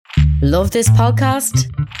Love this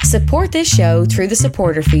podcast? Support this show through the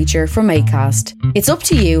supporter feature from Acast. It's up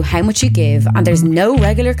to you how much you give and there's no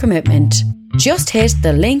regular commitment. Just hit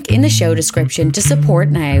the link in the show description to support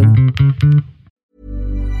now.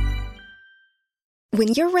 When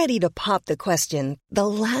you're ready to pop the question, the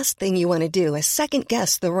last thing you want to do is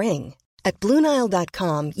second-guess the ring. At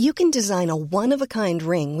BlueNile.com, you can design a one-of-a-kind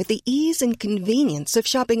ring with the ease and convenience of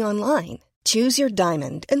shopping online. Choose your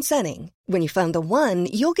diamond and setting. When you find the one,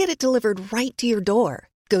 you'll get it delivered right to your door.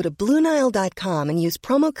 Go to BlueNile.com and use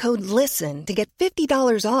promo code LISTEN to get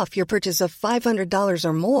 $50 off your purchase of $500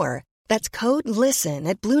 or more. That's code LISTEN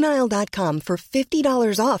at BlueNile.com for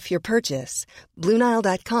 $50 off your purchase.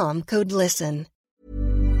 BlueNile.com, code LISTEN.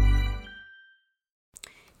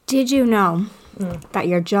 Did you know that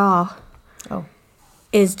your jaw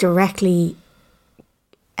is directly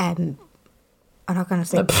I'm not going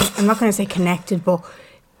to say connected, but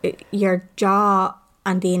your jaw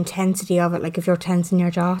and the intensity of it, like if you're tensing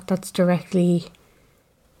your jaw, that's directly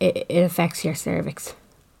it affects your cervix.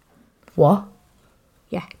 What?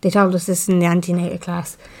 Yeah, they told us this in the antenatal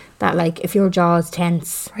class, that like if your jaw is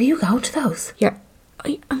tense. Are you going to those?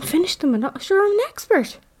 I'm finished them. I'm not sure I'm an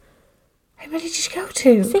expert. How many did you go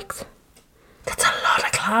to? 6. That's a lot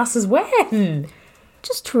of classes. When?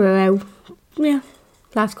 Just throughout,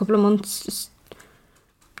 last couple of months. Just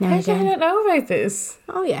now How and did I again. not know about this?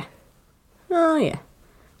 Oh yeah.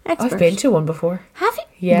 Expert. I've been to one before. Have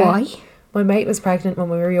you? Yeah. Why? My mate was pregnant when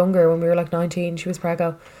we were younger, when we were like 19. She was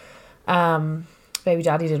preggo. Baby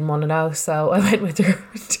daddy didn't want to know, so I went with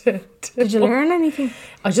her. Did you learn anything?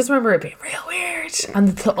 I just remember it being real weird.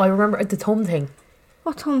 And I remember the thumb thing.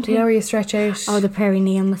 What time? Do you know where you stretch out? Oh, the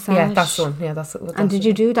perineum massage. Yeah, that's the one. Yeah, that's it. And did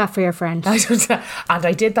you do that for your friend? And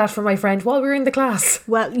I did that for my friend while we were in the class.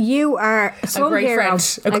 Well, you are some a great hero.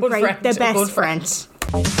 friend. A good friend. The A best good friend.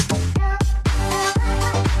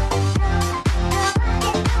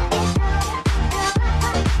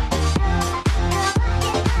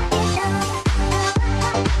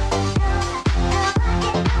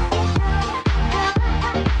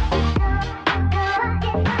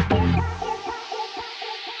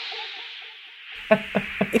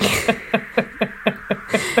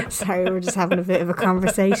 Sorry, we're just having a bit of a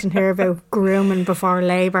conversation here about grooming before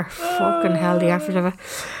labour. Fucking hell, the effort of it.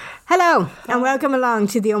 Hello, and welcome along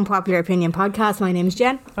to the Unpopular Opinion podcast. My name's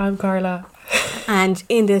Jen. I'm Carla. And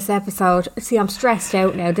in this episode, see, I'm stressed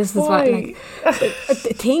out now. This is what, like,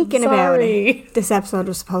 thinking about it. This episode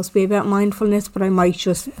was supposed to be about mindfulness, but I might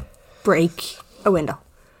just break a window.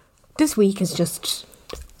 This week is just...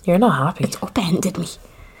 You're not happy. It's upended me.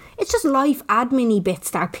 It's just life admin-y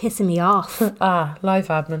bits that are pissing me off. Life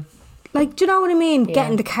admin. Like, do you know what I mean? Yeah.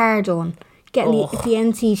 Getting the car done. Getting the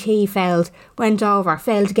NCT failed. Went over.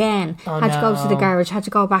 Failed again. Had to go to the garage. Had to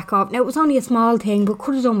go back up. Now, it was only a small thing, but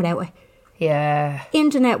could have done without it. Yeah.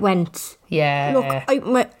 Internet went. Yeah.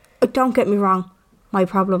 Look, don't get me wrong. My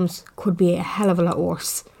problems could be a hell of a lot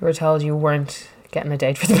worse. You were told you weren't getting a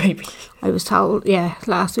date for the baby. I was told,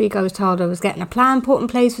 last week I was told I was getting a plan put in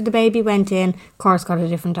place for the baby. Went in, of course got a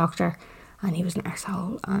different doctor, and he was an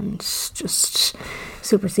arsehole and just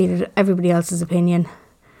superseded everybody else's opinion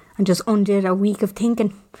and just undid a week of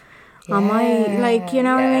thinking on my, like, you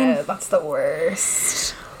know what I mean? Yeah, that's the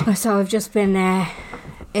worst. So I've just been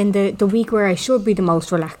in the week where I should be the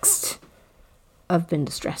most relaxed. I've been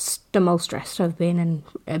the most stressed I've been in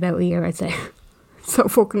about a year, I'd say. So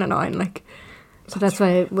fucking annoying, like. So that's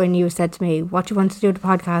why when you said to me, what do you want to do the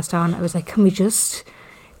podcast on? I was like, can we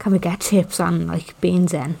get tips on, like, being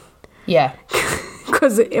zen? Yeah.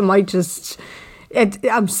 Because it might just...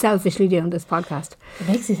 I'm selfishly doing this podcast. It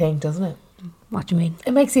makes you think, doesn't it? What do you mean?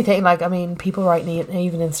 It makes you think, like, I mean, people writing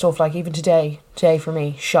even in stuff, like, even today for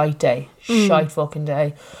me, shite day. Shite fucking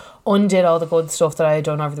day. Undid all the good stuff that I had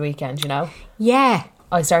done over the weekend, you know? Yeah.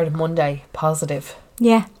 I started Monday, positive.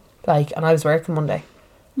 Yeah. Like, and I was working Monday.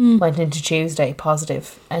 Went into Tuesday,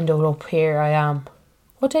 positive. Ended up here I am.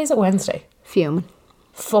 What day is it? Wednesday? Fuming.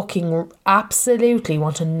 Fucking absolutely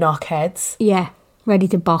want to knock heads. Yeah. Ready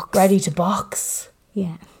to box.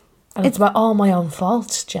 Yeah. And it's all my own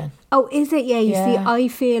fault, Jen. Oh, is it? Yeah, you see, I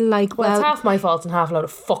feel like... Well, it's half my fault and half a load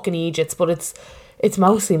of fucking idiots, but it's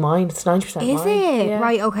mostly mine. It's 90% mine. Is it? Yeah.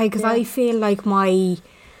 Right, okay, because I feel like my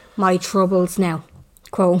troubles now,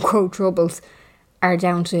 quote-unquote troubles, are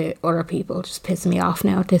down to other people just pissing me off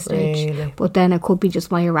now at this stage. Really? But then it could be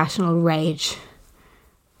just my irrational rage,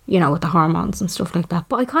 you know, with the hormones and stuff like that.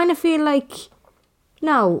 But I kind of feel like,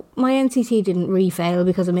 no, my NCT didn't re-fail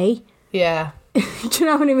because of me. Yeah. Do you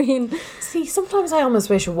know what I mean? See, sometimes I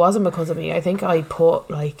almost wish it wasn't because of me. I think I put,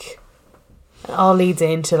 like, It all leads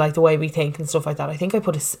into like the way we think and stuff like that. I think I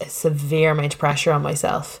put a severe amount of pressure on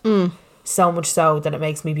myself. So much so that it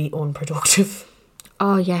makes me be unproductive.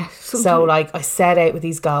 Oh yeah. So like I set out with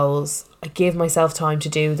these goals, I give myself time to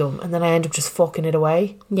do them, and then I end up just fucking it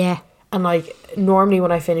away. Yeah. And like normally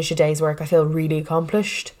when I finish a day's work I feel really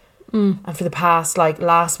accomplished. And for the past, like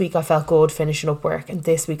last week I felt good finishing up work, and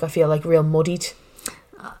this week I feel like real muddied.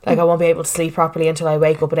 Like I won't be able to sleep properly until I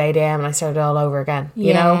wake up at 8 a.m. and I start it all over again,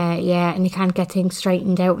 you know? Yeah, and you can't get things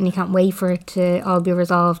straightened out and you can't wait for it to all be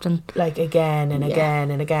resolved. And like again and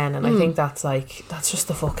again and again. And I think that's just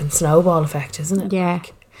the fucking snowball effect, isn't it? Yeah.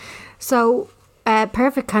 Like, so,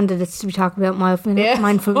 perfect candidates to be talking about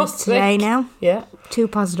mindfulness today now. Yeah. 2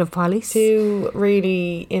 positive polys. 2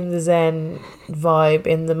 really in the Zen vibe,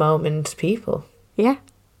 in the moment people. Yeah,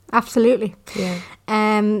 absolutely.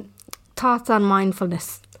 Yeah. Thoughts on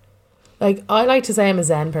mindfulness? Like, I like to say I'm a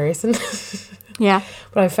Zen person. Yeah.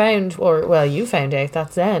 But I found, or well, you found out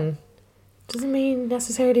that Zen doesn't mean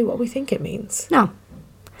necessarily what we think it means. No.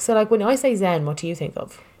 So like when I say Zen, what do you think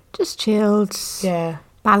of? Just chilled. Yeah.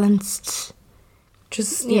 Balanced.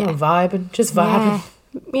 Just, you know, vibing. Just vibing.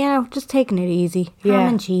 Yeah. You know, just taking it easy. Ham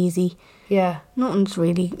and cheesy. Yeah. Nothing's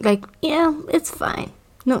really, like, yeah, it's fine.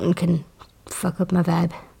 Nothing can fuck up my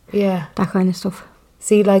vibe. Yeah. That kind of stuff.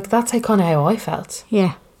 See, like, that's like kind of how I felt.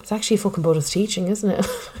 Yeah. It's actually fucking Buddhist teaching, isn't it?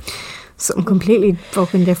 Something completely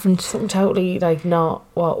fucking different. Something totally, like, not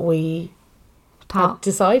what we had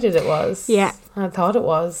decided it was. Yeah. I thought it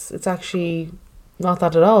was. It's actually not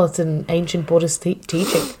that at all. It's an ancient Buddhist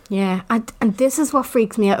teaching. Yeah. And this is what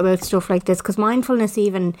freaks me out about stuff like this, because mindfulness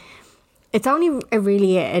even, it's only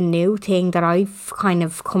really a new thing that I've kind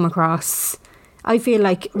of come across. I feel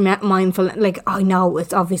like mindful, like, I know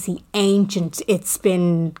it's obviously ancient. It's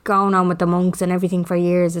been going on with the monks and everything for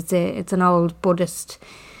years. It's an old Buddhist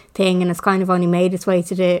thing, and it's kind of only made its way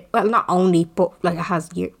to the, well, not only, but like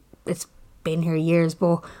it's been here years,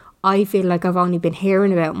 but I feel like I've only been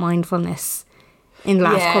hearing about mindfulness in the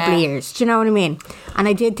last couple of years. Do you know what I mean? And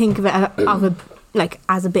I did think of it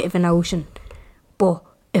as a bit of an ocean, but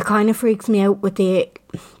it kind of freaks me out with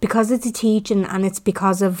because it's a teaching and it's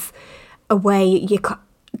because of a way you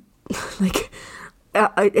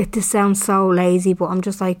it just sounds so lazy, but I'm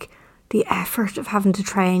just like, the effort of having to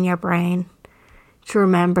train your brain to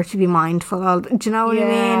remember to be mindful. Do you know what I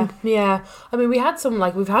mean? Yeah. I mean, we've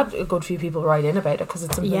had a good few people write in about it, because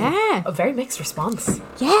it's a very mixed response.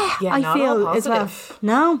 Yeah, I feel as well.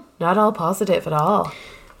 No, not all positive at all.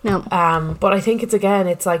 No. But I think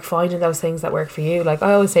it's like finding those things that work for you. Like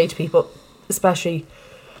I always say to people, especially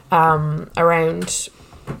around,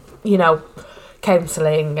 you know,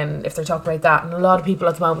 counselling, and if they're talking about that, and a lot of people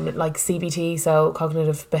at the moment, like CBT, so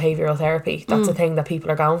cognitive behavioural therapy, that's a thing that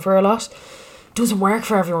people are going for a lot. Doesn't work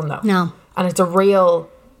for everyone though. No. And it's a real,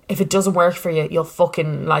 if it doesn't work for you, you'll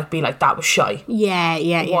fucking like be like, that was shy. Yeah.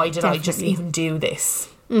 Why did definitely. I just even do this?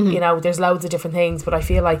 You know, there's loads of different things, but I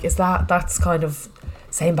feel like that's kind of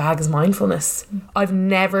same bag as mindfulness. I've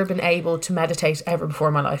never been able to meditate ever before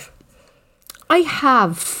in my life. I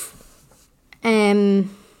have,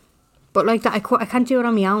 but like that, I can't do it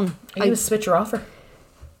on my own. Are you a switcher offer?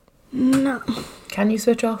 No. Can you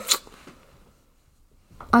switch off?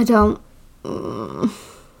 I don't.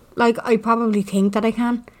 Like, I probably think that I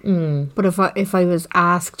can. But if I was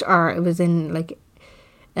asked, or it was in like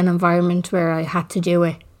an environment where I had to do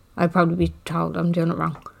it, I'd probably be told I'm doing it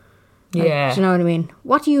wrong. Like, Yeah. do you know what I mean?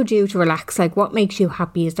 What do you do to relax? Like, what makes you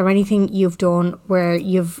happy? Is there anything you've done where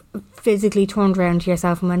you've physically turned around to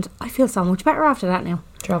yourself and went, I feel so much better after that now?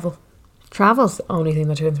 Travel. Travel? Only thing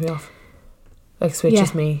that turns me off. Like,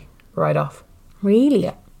 switches me right off. Really?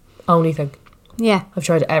 Yeah. Only thing. Yeah. I've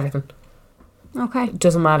tried everything. Okay. It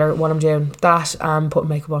doesn't matter what I'm doing. That and putting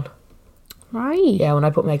makeup on. Right. Yeah, when I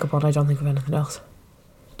put makeup on, I don't think of anything else.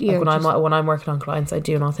 You're Like when I'm working on clients, I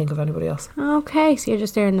do not think of anybody else. Okay, so you're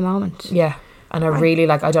just there in the moment. Yeah. And I really,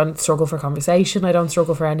 like, I don't struggle for conversation. I don't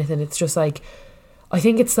struggle for anything. It's just like, I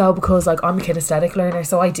think it's so because, like, I'm a kinesthetic learner,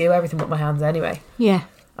 so I do everything with my hands anyway. Yeah.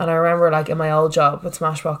 And I remember, like, in my old job with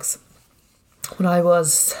Smashbox, when I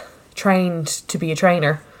was trained to be a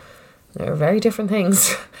trainer, they were very different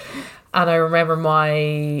things. And I remember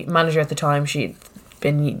my manager at the time, she'd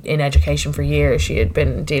been in education for years. She had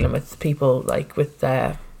been dealing with people, like, with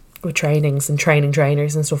trainings and training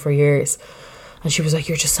trainers and stuff for years. And she was like,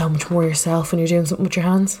 you're just so much more yourself when you're doing something with your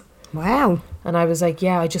hands. Wow. And I was like,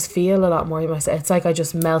 yeah, I just feel a lot more myself. It's like I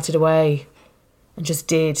just melted away and just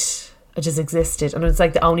did. I just existed. And it's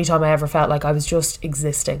like the only time I ever felt like I was just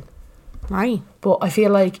existing. Right. But I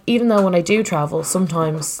feel like even though when I do travel,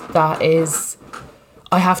 sometimes that is,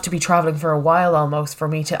 I have to be travelling for a while almost for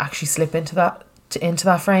me to actually slip into that into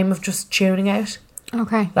that frame of just tuning out.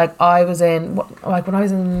 Okay. Like I was in, like when I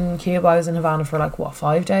was in Cuba, I was in Havana for like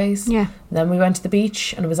 5 days. Yeah. And then we went to the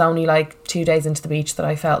beach, and it was only like 2 days into the beach that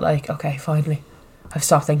I felt like, okay, finally, I've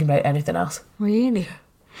stopped thinking about anything else. Really?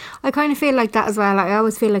 I kind of feel like that as well. I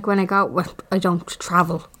always feel like when I go, well, I don't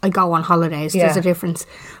travel. I go on holidays. There's a difference.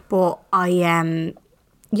 But I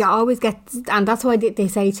I always get, and that's why they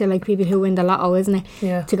say to like people who win the lotto, isn't it?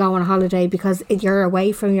 Yeah. To go on a holiday, because you're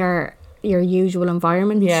away from your usual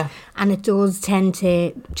environment. Yeah. And it does tend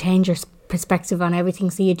to change your perspective on everything.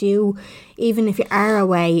 So you do, even if you are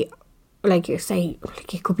away, like you say,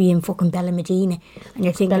 like you could be in fucking Bella Medina, and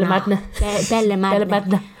you're thinking Bella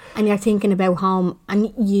Madna. And you're thinking about home,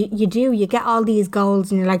 and you get all these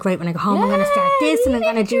goals, and you're like, right, when I go home, I'm going to start this, and I'm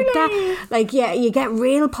going to do that. Like, you get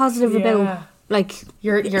real positive about, like,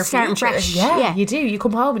 your starting future. fresh. Yeah, you do. You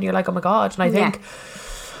come home, and you're like, oh my God. And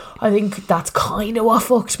I think that's kind of what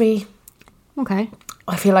fucked me. Okay.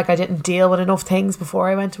 I feel like I didn't deal with enough things before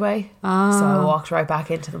I went away. Oh. So I walked right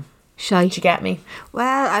back into them. Did you get me?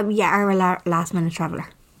 Well, you're a last minute traveller.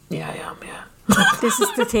 Yeah, I am, yeah. This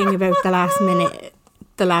is the thing about the last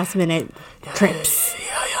minute trips.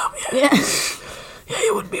 Yeah, I am, yeah. Yeah,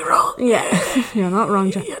 you wouldn't be wrong. Yeah, you're not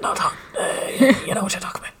wrong, Jack. You're not wrong. You know what you're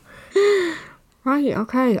talking about. Right,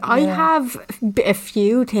 okay. I have a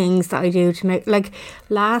few things that I do to make, like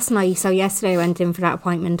last night, so yesterday I went in for that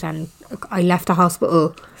appointment and I left the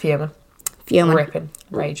hospital. Fuming. Ripping,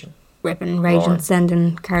 raging,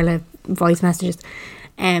 sending Carla voice messages.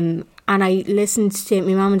 And I listened to,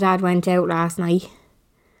 my mum and dad went out last night,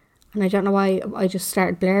 and I don't know why, I just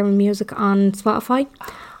started blaring music on Spotify.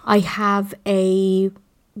 I have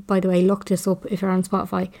by the way, look this up if you're on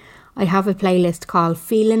Spotify. I have a playlist called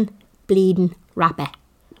Feeling, Bleeding, Rapping.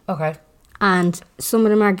 Okay. And some of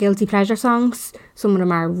them are guilty pleasure songs, some of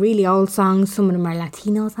them are really old songs, some of them are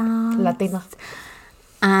Latino songs.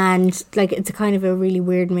 And like it's a kind of a really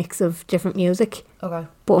weird mix of different music. Okay.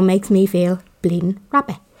 But it makes me feel bleeding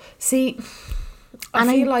rapping. See,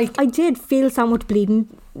 I did feel so much bleeding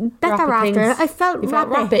better after. I felt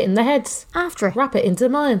rap it in the head. After it. Rap it into the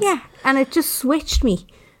mind. Yeah. And it just switched me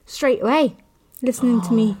straight away. Listening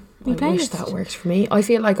to me. I wish that worked for me. I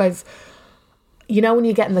feel like when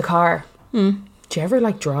you get in the car, do you ever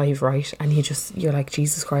like drive, right? And you're like,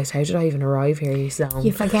 Jesus Christ, how did I even arrive here? You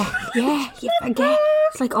forget. Yeah, you forget.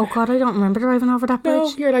 It's like, oh God, I don't remember driving over that bridge.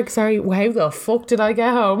 No, you're like, sorry, how the fuck did I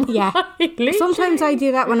get home? Yeah. Sometimes I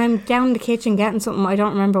do that when I'm down in the kitchen getting something, I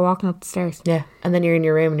don't remember walking up the stairs. Yeah. And then you're in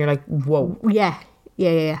your room and you're like, whoa.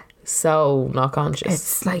 Yeah. So not conscious.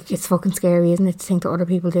 It's like, it's fucking scary, isn't it, to think that other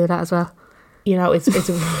people do that as well. You know, it's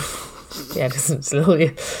yeah, it's literally,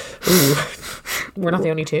 ooh, we're not the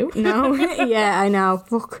only two. No, yeah, I know.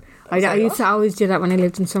 Fuck. I used to always do that when I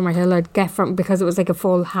lived in Summerhill. I'd get because it was like a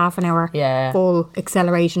full half an hour, full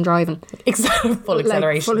acceleration driving. Full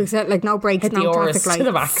acceleration. Like no brakes, hit no the traffic lights. to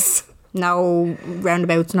the max. No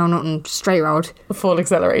roundabouts, no nothing, straight road. Full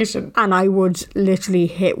acceleration. And I would literally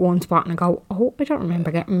hit one spot and I go, oh, I don't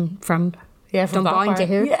remember getting from Dunboyne to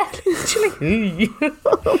here. Yeah, literally. Do you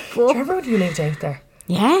remember when you lived out there?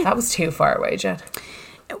 Yeah. That was too far away, Jen.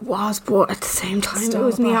 It was, but at the same time, it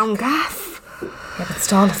was my own gaff. Yeah, but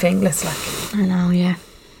stall a fingless, like. I know, yeah.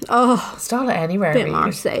 Oh. Stall it anywhere, bit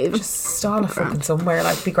more safe. Just stall it fucking somewhere,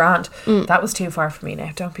 like, be grand. That was too far for me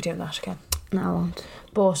now. Don't be doing that again. No, I won't.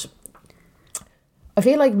 But I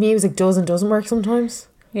feel like music does and doesn't work sometimes.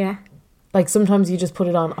 Yeah. Like, sometimes you just put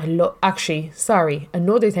it on. Another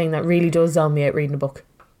thing that really does zone me out reading a book.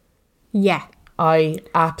 Yeah. You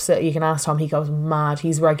can ask Tom, he goes mad.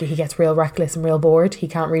 He gets real reckless and real bored. He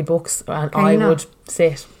can't read books, and I would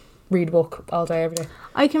read a book all day, every day.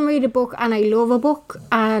 I can read a book and I love a book,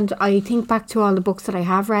 and I think back to all the books that I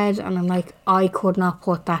have read and I'm like, I could not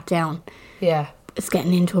put that down. Yeah. It's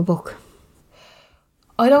getting into a book.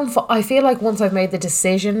 I feel like once I've made the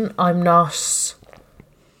decision, I'm not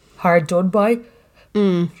hard done by.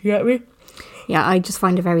 You get me? Yeah, I just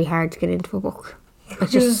find it very hard to get into a book.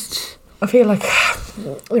 I feel like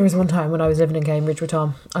there was one time when I was living in Cambridge with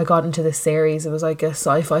Tom, I got into this series. It was like a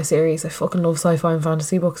sci-fi series. I fucking love sci-fi and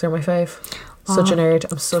fantasy books. They're my fave. Such a nerd.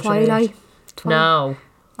 I'm such a nerd. No.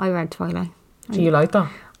 I read Twilight. Do you like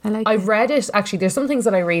that? I've read it. Actually, there's some things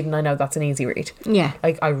that I read and I know that's an easy read. Yeah.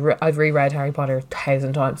 Like I've reread Harry Potter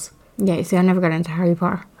 1,000 times. Yeah, see, I never got into Harry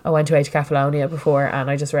Potter. I went to Catalonia before and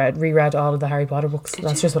I just reread all of the Harry Potter books.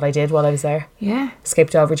 That's just what I did while I was there. Yeah.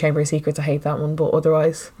 Skipped over Chamber of Secrets. I hate that one, but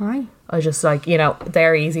otherwise, right. I just like,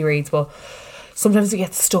 they're easy reads, but sometimes you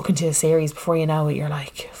get stuck into a series before you know it. You're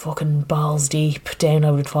like fucking balls deep,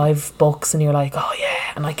 downloaded 5 books, and you're like, oh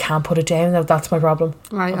yeah, and I can't put it down. That's my problem.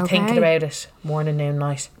 Right. I'm thinking about it morning, noon,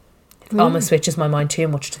 night. almost switches my mind too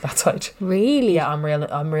much to that side. Really? Yeah, I'm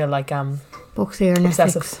real like books here,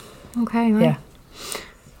 obsessive. Netflix. Okay, right. Yeah.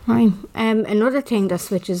 Right. Another thing that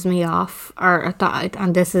switches me off,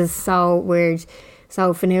 and this is so weird.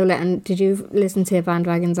 So Fanula, and did you listen to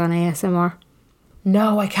Bandwagons on ASMR?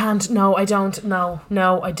 No, I can't. No, I don't. No,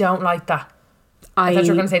 I don't like that. I thought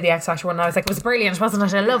you were going to say the X Factor one. And I was like, it was brilliant, wasn't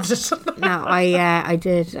it? I loved it. No, I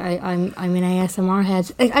did. I'm an ASMR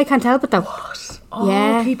head. I can't help it though. What?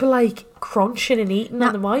 Oh, people like crunching and eating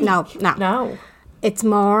on the mic. No. It's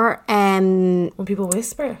more when people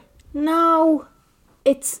whisper. No,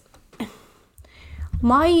 it's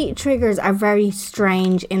my triggers are very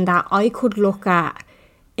strange in that I could look at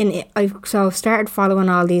I've started following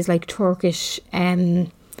all these like Turkish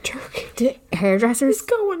hairdressers. What's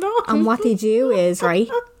going on? And what they do is, right?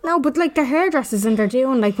 No, but like they're hairdressers and they're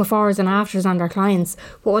doing like befores and afters on their clients.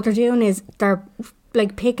 But what they're doing is they're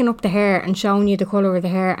like picking up the hair and showing you the colour of the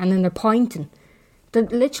hair, and then they're pointing. They're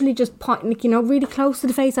literally just pointing, like, really close to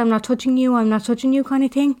the face. I'm not touching you kind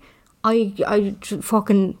of thing. I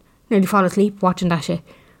fucking nearly fall asleep watching that shit.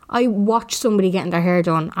 I watch somebody getting their hair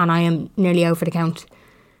done and I am nearly out for the count.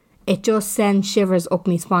 It just sends shivers up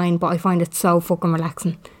my spine, but I find it so fucking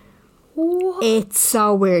relaxing. What? It's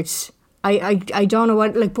so weird. I don't know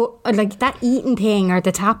what, like, but like that eating thing or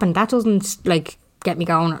the tapping, that doesn't like get me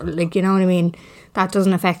going, or, like, you know what I mean? That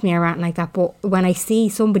doesn't affect me or anything like that. But when I see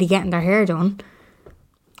somebody getting their hair done,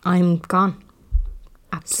 I'm gone.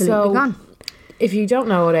 Absolutely gone. If you don't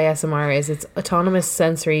know what ASMR is, it's autonomous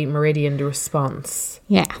sensory meridian response.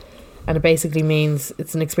 Yeah. And it basically means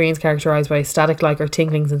it's an experience characterised by a static-like or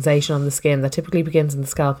tingling sensation on the skin that typically begins in the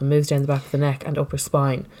scalp and moves down the back of the neck and upper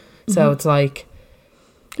spine. Mm-hmm. So it's like...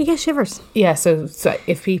 You get shivers. Yeah, so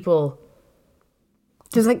if people...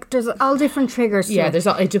 There's all different triggers. Yeah,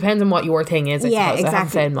 it depends on what your thing is, I suppose. Exactly. I have a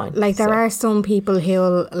friend line. Like there are some people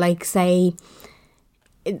who'll like say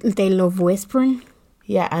they love whispering.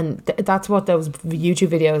 Yeah, and that's what those YouTube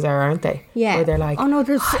videos are, aren't they? Yeah. Where they're like, oh no,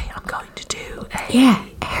 hi, I'm going to do a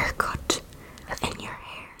haircut in your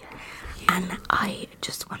hair. Yeah. And I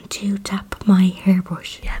just want to tap my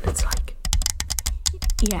hairbrush. Yeah, and it's like...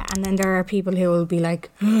 Yeah, and then there are people who will be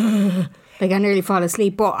like... Like I nearly fall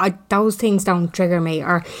asleep, but those things don't trigger me.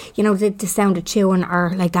 Or, the sound of chewing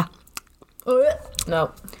or like that.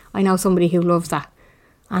 No. I know somebody who loves that.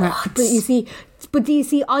 And do you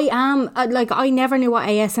see, I am, I never knew what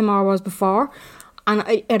ASMR was before. And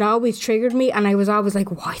it always triggered me. And I was always like,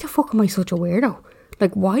 why the fuck am I such a weirdo?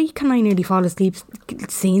 Like, why can I nearly fall asleep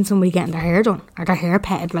seeing somebody getting their hair done or their hair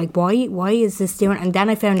petted? Like, why is this doing? And then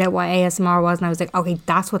I found out what ASMR was, and I was like, okay,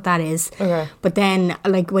 that's what that is. Okay. But then,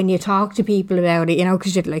 like, when you talk to people about it,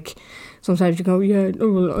 because you'd like, sometimes you go, yeah,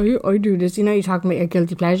 oh, well, I do this. You talk about your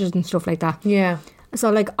guilty pleasures and stuff like that. Yeah. So,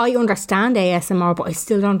 like, I understand ASMR, but I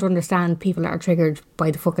still don't understand people that are triggered by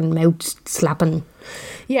the fucking mouth slapping.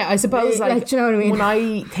 Yeah, I suppose, like, do you know what I mean? When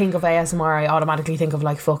I think of ASMR, I automatically think of,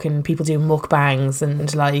 like, fucking people doing mukbangs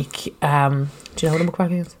and, like, do you know what a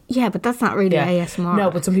mukbang is? Yeah, but that's not really ASMR. No,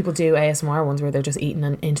 but some people do ASMR ones where they're just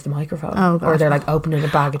eating into the microphone. Oh, God. Or they're, like, opening a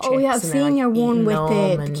bag of chips. Oh, yeah, I've seen your one with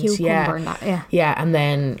the cucumber and that, yeah. Yeah, and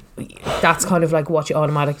then that's kind of, like, what you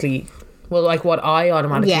automatically... Well, like what I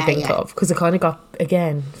automatically think of, because it kind of got,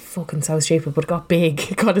 again, fucking so stupid, but it got big.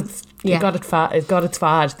 It got its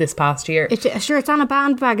fad this past year. It's on a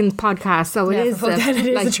Bandwagon podcast, so it is.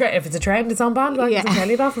 If it's a trend, it's on Bandwagon. Yeah. Tell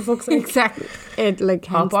you that, for fuck's sake. Exactly.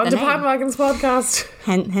 Hop on to Bandwagon's podcast.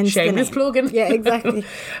 Hence shameless plugging. Yeah, exactly.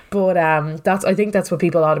 But I think that's what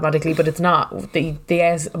people automatically. But it's not. The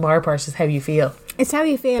ASMR part is how you feel. It's how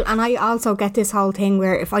you feel, and I also get this whole thing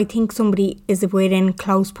where if I think somebody is within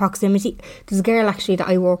close proximity, there's a girl actually that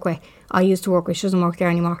I used to work with, she doesn't work there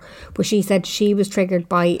anymore, but she said she was triggered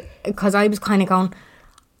by, because I was kind of going,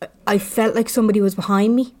 I felt like somebody was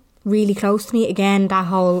behind me, really close to me, again, that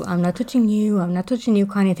whole I'm not touching you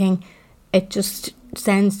kind of thing, it just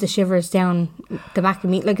sends the shivers down the back of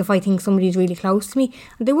me, like if I think somebody's really close to me,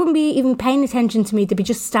 they wouldn't be even paying attention to me, they'd be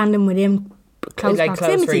just standing within close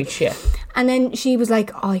proximity. Close reach, yeah. And then she was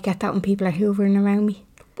like, oh, I get that when people are hoovering around me.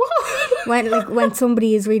 when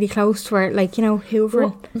somebody is really close to her, like, hoovering.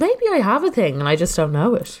 Well, maybe I have a thing and I just don't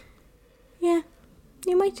know it. Yeah,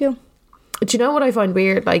 you might do. Do you know what I find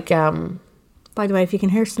weird? Like, by the way, if you can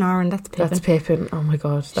hear snoring, that's Pippin. That's Pippin. Oh my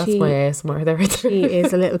God, that's my ASMR there. She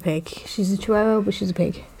is a little pig. She's a chihuahua, but she's a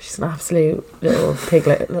pig. She's an absolute little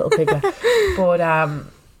piglet. But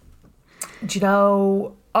do you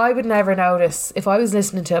know, I would never notice if I was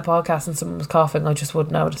listening to a podcast and someone was coughing. I just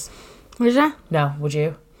wouldn't notice. Would you? No, would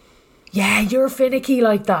you? Yeah, you're finicky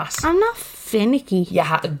like that. I'm not finicky.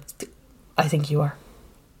 Yeah, I think you are.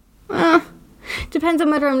 Depends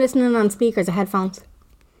on whether I'm listening on speakers or headphones.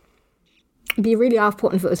 It'd be really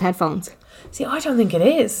off-putting if it was headphones. See, I don't think it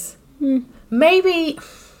is. Maybe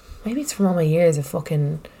it's from all my years of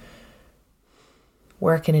fucking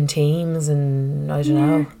working in teams and I don't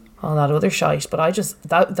know, all that other shite. But I just,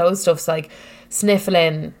 those stuff's like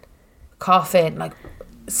sniffling, coughing. Like,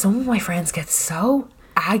 some of my friends get so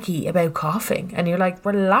aggy about coughing and you're like,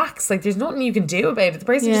 relax, like there's nothing you can do about it. The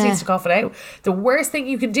person just needs to cough it out. The worst thing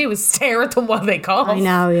you can do is stare at them while they cough. I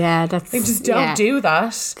know, yeah, that's... They just don't do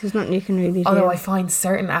that. There's nothing you can really do. Although I find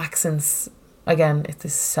certain accents, again, it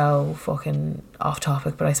is so fucking off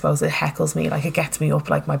topic, but I suppose it heckles me, like it gets me up,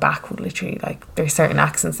 like my back would literally, like there's certain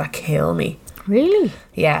accents that kill me. Really?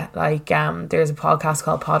 Yeah, like there's a podcast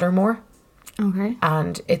called Pottermore. Okay.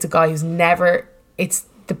 And it's a guy who's never,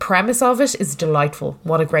 the premise of it is delightful.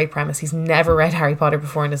 What a great premise. He's never read Harry Potter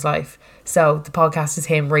before in his life. So the podcast is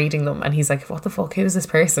him reading them and he's like, what the fuck, who's this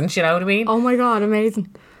person? Do you know what I mean? Oh my God,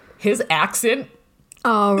 amazing. His accent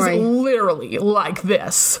is literally like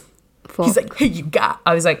this. Fuck. He's like, hey you guys.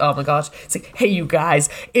 I was like, oh my God. It's like, hey you guys,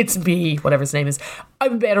 it's me, whatever his name is.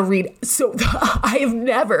 I'm about to read. So I have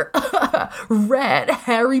never read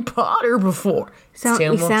Harry Potter before. He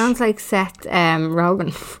sounds like Seth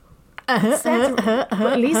Rogen. At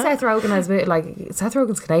least Seth Rogen has a bit, like, Seth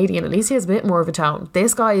Rogen's Canadian, at least he has a bit more of a tone.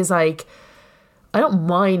 This guy is like, I don't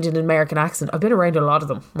mind an American accent. I've been around a lot of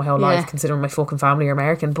them my whole life, considering my fucking family are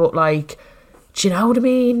American, but like, do you know what I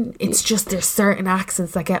mean? It's just, there's certain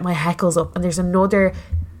accents that get my heckles up. And there's another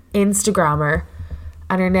Instagrammer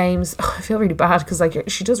and her name's, I feel really bad because like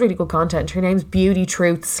she does really good content. Her name's Beauty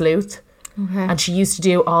Truth Sleuth. Okay. And she used to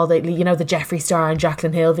do all the, you know, the Jeffree Star and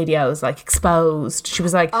Jaclyn Hill videos, like Exposed. She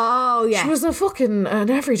was like, oh yeah, she was an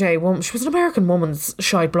everyday woman. She was an American woman's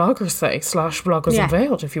shy bloggers say / bloggers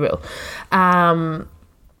unveiled, if you will. I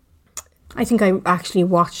think I actually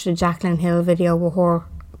watched a Jaclyn Hill video with her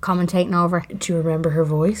commentating over. Do you remember her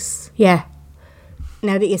voice? Yeah.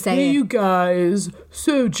 Now that you say hey it. You guys,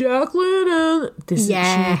 so Jaclyn and this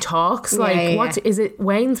she talks like what is it,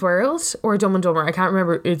 Wayne's World or Dumb and Dumber? I can't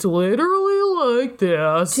remember. It's literally like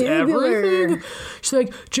this. Tubular. Everything. She's like,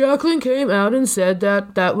 Jaclyn came out and said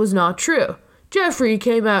that was not true. Jeffree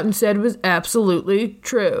came out and said it was absolutely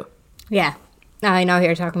true. Yeah, I know who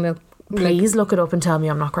you're talking about. Please look it up and tell me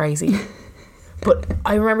I'm not crazy. But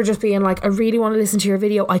I remember just being like, I really want to listen to your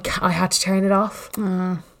video. I had to turn it off.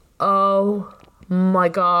 Oh my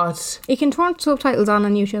God. You can turn subtitles on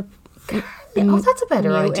YouTube. Oh, that's a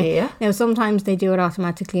better idea. Now, sometimes they do it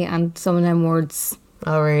automatically and some of them words...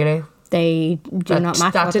 Oh, really? They do not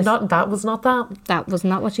match. That was not that. That was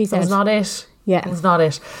not what she said. That was not it. Yeah. It was not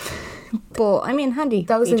it. But, I mean, handy.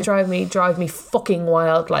 Those things drive me fucking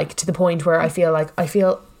wild, like, to the point where I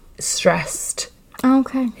feel stressed.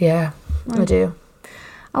 Okay. Yeah, I do.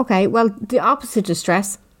 Okay, well, the opposite of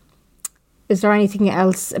stress. Is there anything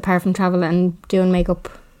else apart from travel and doing makeup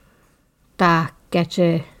that gets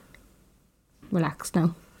you relaxed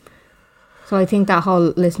now? So I think that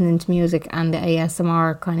whole listening to music and the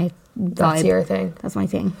ASMR kind of vibe. That's your thing. That's my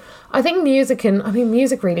thing. I think music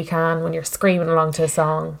really can when you're screaming along to a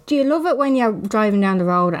song. Do you love it when you're driving down the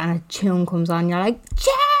road and a tune comes on? You're like,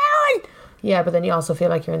 tune! Yeah, but then you also feel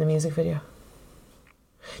like you're in the music video.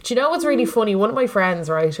 Do you know what's really funny? One of my friends,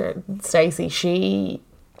 right, Stacey, she...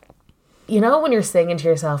 You know when you're singing to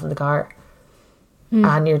yourself in the car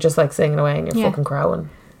and you're just like singing away and you're fucking crowing?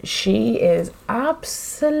 She is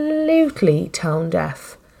absolutely tone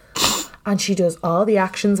deaf. And she does all the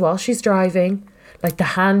actions while she's driving. Like the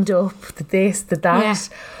hand up, the this, the that. Yeah.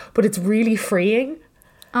 But it's really freeing.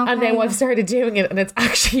 Okay. And now I've started doing it and it's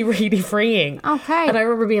actually really freeing. Okay. And I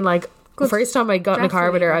remember being like, the first time I got in a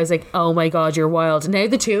car with her, I was like, oh my God, you're wild. And now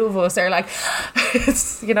the two of us are like,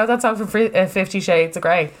 it's, you know that song from 50 Shades of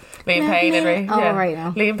Grey? Liam Payne and Rita. Oh, right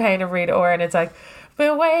now. Liam Payne and Rita Ora, and it's like,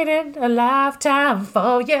 been waiting a lifetime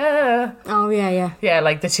for you. Oh, yeah. Yeah,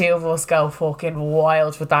 like the two of us go fucking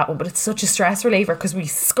wild with that one, but it's such a stress reliever because we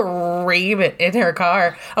scream it in her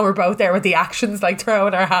car and we're both there with the actions, like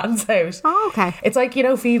throwing our hands out. Oh, okay. It's like, you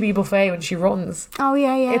know, Phoebe Buffay when she runs. Oh,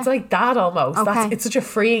 yeah. It's like that almost. Okay. It's such a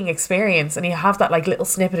freeing experience and you have that like little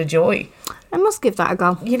snippet of joy. I must give that a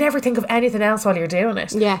go. You never think of anything else while you're doing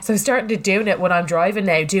it. Yeah. So I'm starting to doing it when I'm driving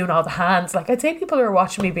now, doing all the hands. Like, I'd say people are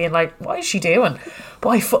watching me being like, what is she doing?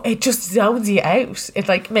 But it just zones you out. It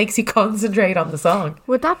like makes you concentrate on the song.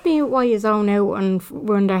 Would that be why you zone out and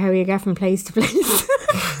wonder how you get from place to place?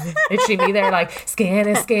 Literally me there like, skin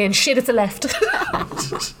is skin, shit it's a left.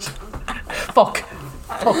 Fuck.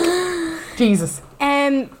 Jesus.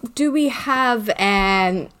 Do we have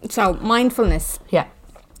so mindfulness? Yeah.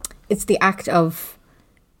 It's the act of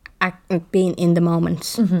being in the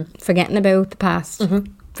moment, forgetting about the past,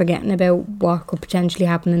 forgetting about what could potentially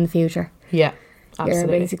happen in the future. Yeah, absolutely.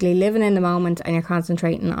 You're basically living in the moment and you're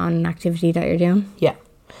concentrating on an activity that you're doing. Yeah.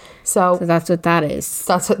 So that's what that is.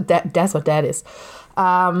 That's what that is.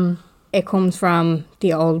 It comes from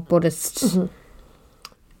the old Buddhist.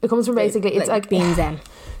 It comes from basically, it's like being Zen.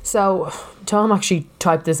 So Tom actually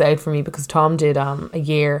typed this out for me because Tom did a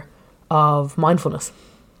year of mindfulness,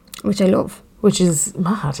 which I love. Which is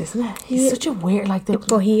mad, isn't it? He's such a weird,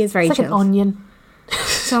 but he is very like chill. An onion.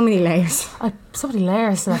 So many layers. So many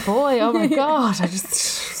layers to that boy. Oh my god!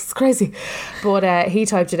 It's crazy. But he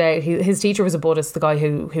typed it out. His teacher was a Buddhist, the guy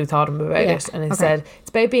who taught him about it, and he said it's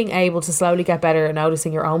about being able to slowly get better at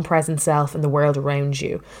noticing your own present self and the world around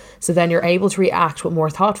you. So then you're able to react with more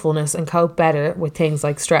thoughtfulness and cope better with things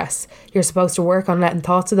like stress. You're supposed to work on letting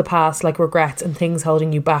thoughts of the past, like regrets and things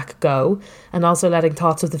holding you back, go, and also letting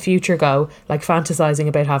thoughts of the future go, like fantasizing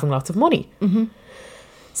about having lots of money.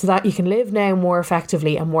 So that you can live now more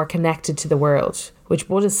effectively and more connected to the world, which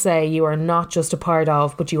Buddhists say you are not just a part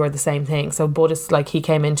of, but you are the same thing. So Buddhists, like, he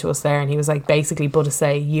came into us there and he was like, basically Buddhists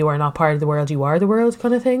say you are not part of the world, you are the world,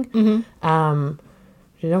 kind of thing. You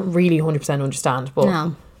don't really 100% understand, but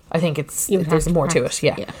no. I think there's more to it.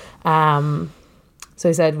 Yeah. So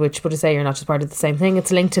he said, which Buddhists say you're not just part of the same thing. It's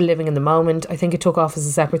linked to living in the moment. I think it took off as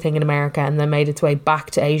a separate thing in America and then made its way back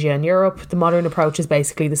to Asia and Europe. The modern approach is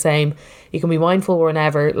basically the same. You can be mindful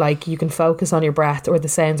whenever, like you can focus on your breath or the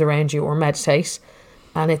sounds around you or meditate.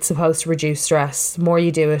 And it's supposed to reduce stress. The more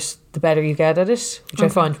you do it, the better you get at it, which I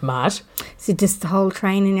find mad. So just the whole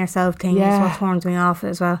training yourself thing is what turns me off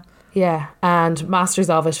as well. Yeah, and masters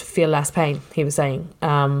of it feel less pain, he was saying.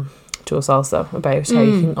 To us also about how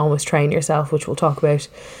you can almost train yourself, which we'll talk about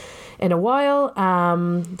in a while.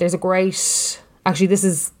 There's a great, actually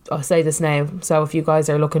I'll say this now, so if you guys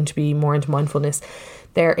are looking to be more into mindfulness,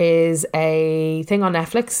 there is a thing on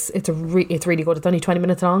Netflix. It's really good. It's only 20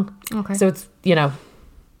 minutes long. Okay. So it's, I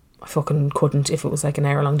fucking couldn't, if it was like an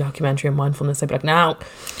hour long documentary on mindfulness, I'd be like, no,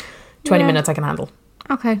 20 minutes I can handle.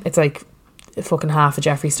 Okay. It's like fucking half a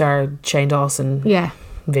Jeffree Star, Shane Dawson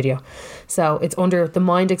video. So it's under The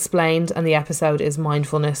Mind Explained and the episode is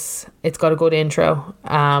Mindfulness. It's got a good intro.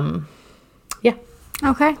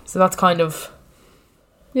 Okay. So that's kind of...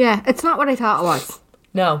 Yeah, it's not what I thought it was.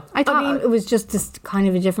 No. I thought it was just this kind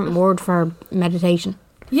of a different word for meditation.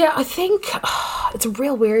 Yeah, I think it's a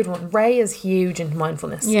real weird one. Ray is huge into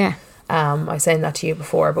mindfulness. Yeah. I was saying that to you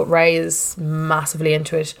before, but Ray is massively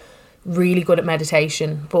into it. Really good at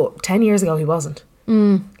meditation. But 10 years ago he wasn't.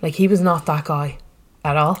 Like, he was not that guy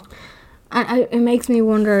at all. And it makes me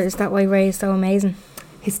wonder, is that why Ray is so amazing?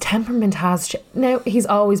 His temperament has now, he's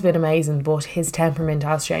always been amazing, but his temperament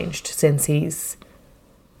has changed since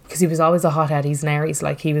because he was always a hothead. He's an Aries,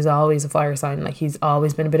 like, he was always a fire sign, like, he's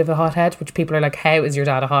always been a bit of a hothead, which people are like, how is your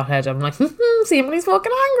dad a hothead? I'm like, see him when he's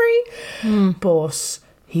fucking angry. But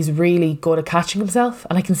he's really good at catching himself,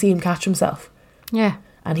 and I can see him catch himself. Yeah.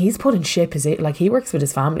 And he's put in ship, like, he works with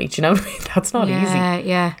his family, do you know what I mean? That's not easy.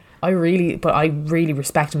 Yeah. I really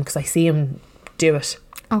respect him because I see him do it.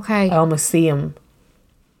 Okay. I almost see him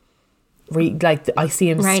I see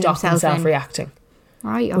him stop himself reacting.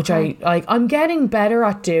 Right, okay. Which I'm getting better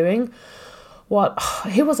at doing.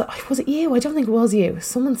 Who was it? Was it you? I don't think it was you.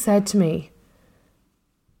 Someone said to me,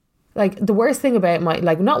 like, the worst thing about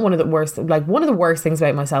one of the worst things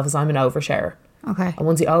about myself is I'm an oversharer. Okay. And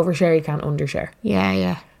once you overshare, you can't undershare.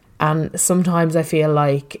 Yeah. And sometimes I feel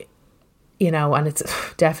like, and it's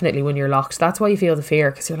definitely when you're locked, that's why you feel the fear,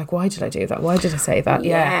 because you're like, why did I do that? Why did I say that?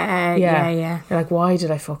 Yeah. You're like, why did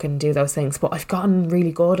I fucking do those things? But I've gotten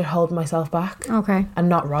really good at holding myself back. Okay. And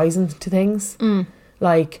not rising to things.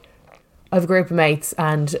 Like, I have a group of mates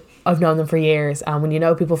and I've known them for years, and when you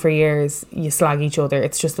know people for years, you slag each other.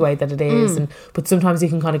 It's just the way that it is. But sometimes you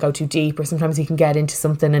can kind of go too deep, or sometimes you can get into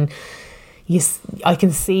something, and I can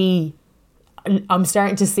see, I'm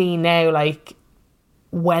starting to see now, like,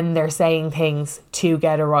 when they're saying things to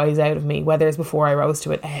get a rise out of me, whether it's before I rose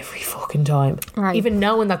to it every fucking time. Right. Even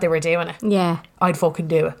knowing that they were doing it. Yeah. I'd fucking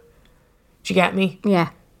do it. Do you get me? Yeah.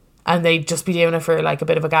 And they'd just be doing it for like a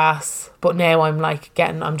bit of a gas. But now I'm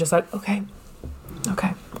just like, okay,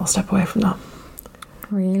 I'll step away from that.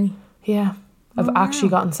 Really? Yeah. I've actually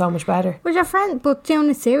gotten so much better. Was your friend doing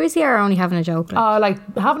it seriously or only having a joke?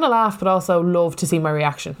 Like having a laugh, but also love to see my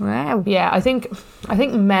reaction. Wow. Yeah, I think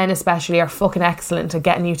men especially are fucking excellent at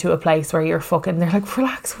getting you to a place where you're fucking, they're like,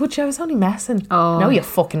 relax, would you? I was only messing. Oh. No, you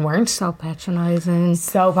fucking weren't. So patronising. And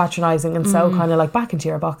so kind of like, back into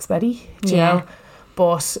your box, Betty. Do you know?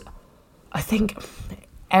 But I think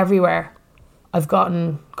everywhere I've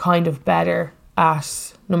gotten kind of better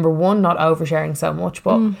at, number one, not oversharing so much,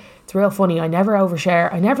 but it's real funny. I never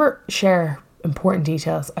overshare. I never share important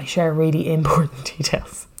details. I share really important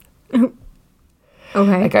details.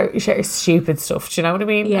 Okay. Like, I share stupid stuff. Do you know what I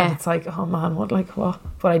mean? Yeah. And it's like, oh man, what?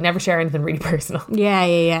 But I never share anything really personal.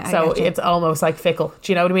 Yeah. So it's almost like fickle.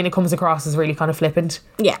 Do you know what I mean? It comes across as really kind of flippant.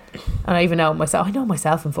 Yeah. And I even know myself. I know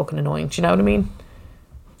myself I'm fucking annoying. Do you know what I mean?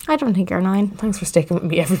 I don't think you're annoying. Thanks for sticking with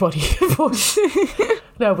me, everybody.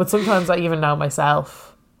 But sometimes I even know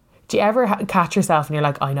myself. Do you ever catch yourself and you're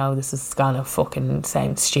like, I know this is gonna fucking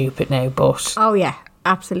sound stupid now, but... Oh, yeah.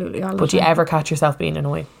 Absolutely. But do you ever catch yourself being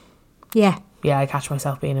annoying? Yeah. Yeah, I catch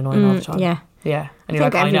myself being annoying all the time. Yeah. Yeah. And you're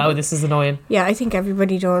like, I know this is annoying. Yeah, I think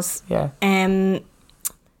everybody does. Yeah.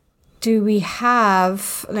 Do we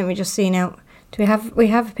have... Let me just see now. We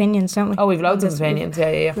have opinions, don't we? Oh, we've loads of opinions.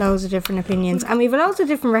 Yeah. Loads of different opinions. And we've loads of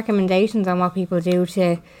different recommendations on what people do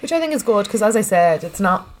to... Which I think is good, because as I said, it's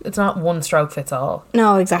not one stroke fits all.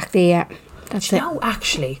 No, exactly, yeah. That's it. No,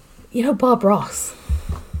 actually, you know Bob Ross?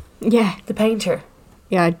 Yeah. The painter?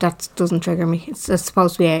 Yeah, that doesn't trigger me. It's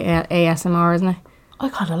supposed to be ASMR, isn't it? I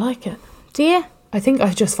kind of like it. Do you? I think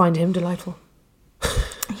I just find him delightful.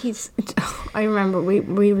 I remember we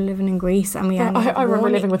were living in Greece and I remember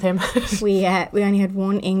living with him. we only had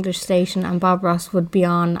one English station, and Bob Ross would be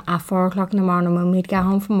on at 4:00 in the morning when we'd get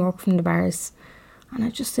home from work from the bars, and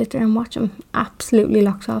I'd just sit there and watch him absolutely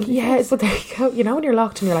locked off. Yeah, but there you go. You know when you're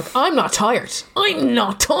locked and you're like, I'm not tired.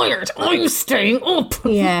 I'm staying up.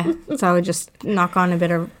 Yeah, so I would just knock on a bit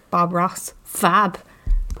of Bob Ross. Fab.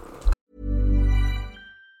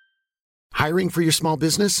 Hiring for your small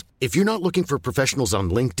business? If you're not looking for professionals on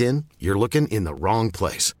LinkedIn, you're looking in the wrong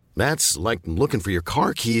place. That's like looking for your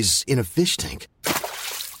car keys in a fish tank.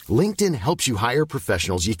 LinkedIn helps you hire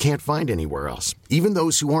professionals you can't find anywhere else, even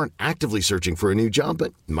those who aren't actively searching for a new job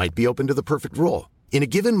but might be open to the perfect role. In a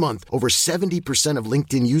given month, over 70% of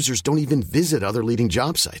LinkedIn users don't even visit other leading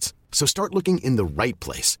job sites. So start looking in the right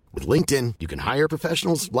place. With LinkedIn, you can hire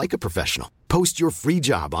professionals like a professional. Post your free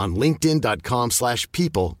job on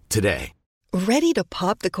linkedin.com/people today. Ready to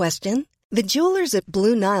pop the question? The jewelers at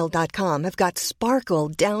BlueNile.com have got sparkle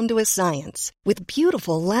down to a science with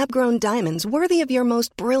beautiful lab-grown diamonds worthy of your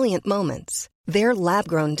most brilliant moments. Their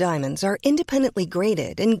lab-grown diamonds are independently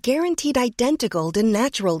graded and guaranteed identical to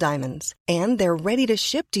natural diamonds, and they're ready to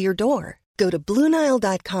ship to your door. Go to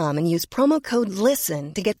BlueNile.com and use promo code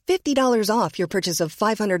LISTEN to get $50 off your purchase of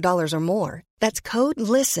 $500 or more. That's code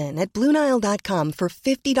LISTEN at BlueNile.com for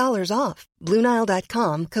 $50 off.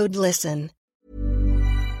 BlueNile.com, code LISTEN.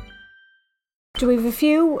 Do we have a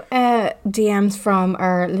few DMs from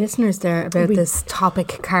our listeners there about this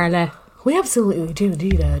topic, Carla? We absolutely do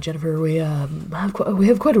indeed, Jennifer. We have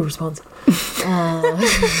quite a response. I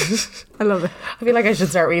love it. I feel like I should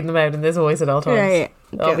start reading them out in this voice at all times.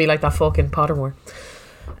 Yeah. I'll be like that fucking Pottermore.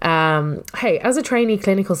 Hey, as a trainee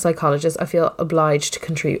clinical psychologist, I feel obliged to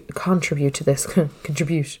contribute to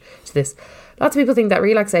this. Lots of people think that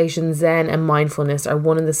relaxation, Zen and mindfulness are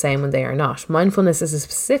one and the same when they are not. Mindfulness is a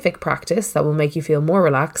specific practice that will make you feel more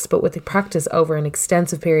relaxed, but with the practice over an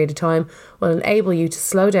extensive period of time will enable you to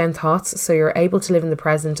slow down thoughts so you're able to live in the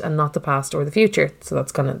present and not the past or the future. So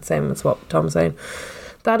that's kind of the same as what Tom's saying.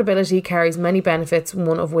 That ability carries many benefits,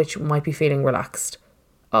 one of which might be feeling relaxed.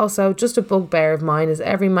 Also, just a bugbear of mine is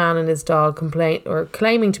every man and his dog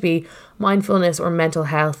claiming to be mindfulness or mental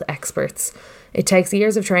health experts. It takes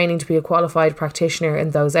years of training to be a qualified practitioner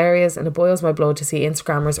in those areas, and it boils my blood to see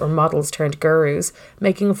Instagrammers or models turned gurus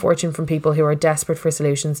making a fortune from people who are desperate for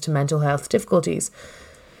solutions to mental health difficulties.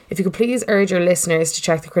 If you could please urge your listeners to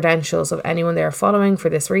check the credentials of anyone they are following for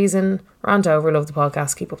this reason. Rant over, love the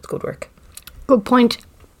podcast, keep up the good work. Good point.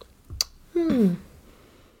 Feeling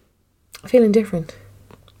different.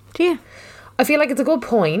 Do you? I feel like it's a good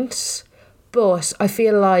point, but I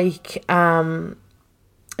feel like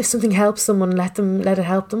if something helps someone, let it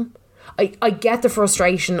help them. I get the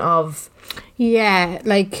frustration of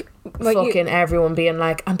like fucking everyone being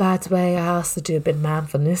like, I'm bad today, I also do a bit of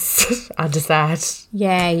mindfulness. I just add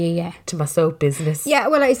to my soap business. Yeah,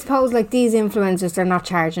 well, I suppose like these influencers, they're not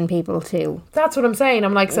charging people to. That's what I'm saying.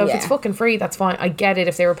 I'm like, so if it's fucking free, that's fine. I get it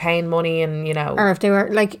if they were paying money and, you know. Or if they were,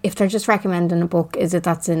 like, if they're just recommending a book, is it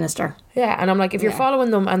that sinister? Yeah, and I'm like, if you're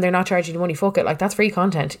following them and they're not charging you money, fuck it. Like, that's free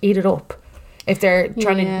content. Eat it up. If they're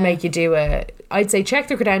trying to make you do I'd say check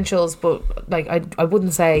their credentials, but like I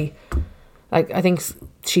wouldn't say, like, I think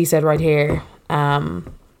she said right here, urge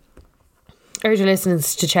your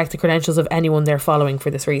listeners to check the credentials of anyone they're following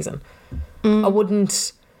for this reason. I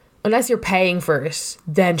wouldn't, unless you're paying for it,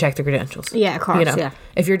 then check the credentials. Yeah, of course, you know,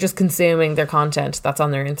 if you're just consuming their content that's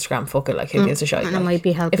on their Instagram, fuck it, like, who gives a shit? And like, it might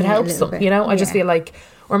be helping if it helps them, you know. I just feel like,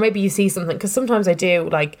 Or maybe you see something, because sometimes I do,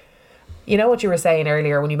 like, you know what you were saying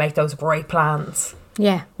earlier, when you make those great plans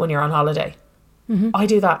when you're on holiday. I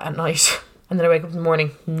do that at night, and then I wake up in the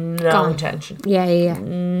morning, no intention.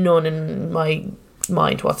 None in my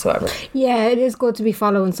mind whatsoever. Yeah, it is good to be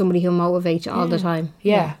following somebody who motivates you all the time.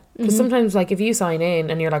 Yeah, because sometimes, like, if you sign in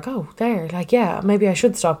and you're like, oh, there, like, yeah, maybe I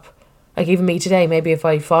should stop. Like, even me today, maybe if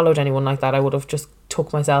I followed anyone like that, I would have just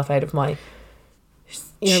took myself out of my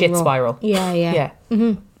shit spiral. Yeah.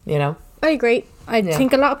 You know? I agree. I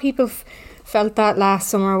think a lot of people felt that last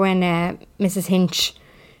summer when Mrs. Hinch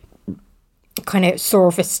kind of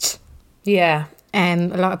surfaced. Yeah. A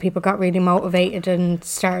lot of people got really motivated and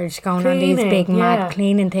started going on these big mad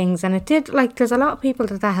cleaning things, and it did, like, there's a lot of people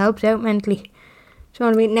that helped out mentally. Do you know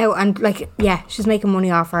what I mean? Now, and like, yeah, she's making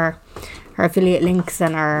money off her affiliate links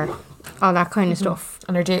and all that kind of stuff,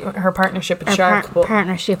 and her partnership with Shark,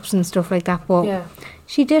 partnerships and stuff like that. But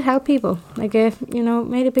she did help people, like, you know,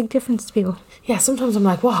 made a big difference to people. Yeah, sometimes I'm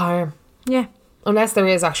like, what harm? Yeah, unless there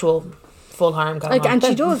is actual full harm going on. And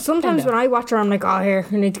she does. Sometimes when I watch her, I'm like, oh, here,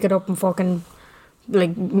 I need to get up and fucking,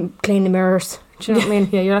 like, clean the mirrors. Do you know what I mean?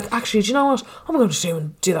 Yeah, you're like, actually, do you know what? I'm going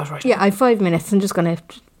to do that right now. Yeah, I have 5 minutes. I'm just going to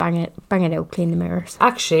bang it out, clean the mirrors.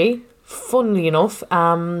 Actually, funnily enough,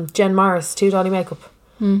 Jen Morris, 2 Dolly Makeup,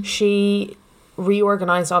 she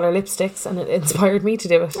reorganised all her lipsticks, and it inspired me to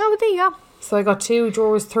do it. Oh, well, there you go. So I got 2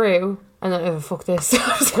 drawers through, and then, fuck this.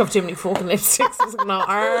 I was like, I have too many fucking lipsticks. I was like, not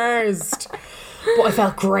ours. But I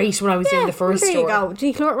felt great when I was doing the first there store.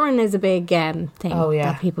 There you go. Decluttering is a big thing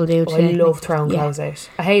that people do. I love throwing clothes out.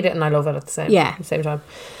 I hate it and I love it at the same time.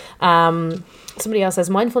 Somebody else says,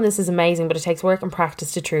 mindfulness is amazing, but it takes work and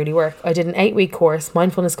practice to truly work. I did an 8-week course,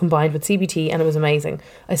 mindfulness combined with CBT, and it was amazing.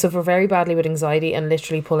 I suffer very badly with anxiety and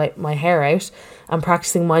literally pull my hair out, and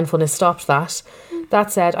practicing mindfulness stopped that.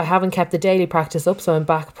 That said, I haven't kept the daily practice up, so I'm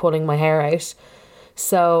back pulling my hair out.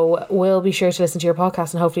 So we'll be sure to listen to your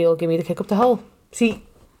podcast, and hopefully it'll give me the kick up the hole. See,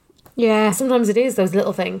 sometimes it is those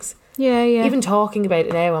little things. Yeah. Even talking about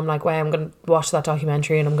it now, I'm like, wow, I'm going to watch that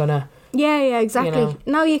documentary and I'm going to... Yeah, exactly. You know.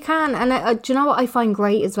 No, you can. And do you know what I find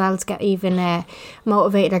great as well, to get even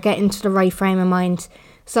motivated or get into the right frame of mind?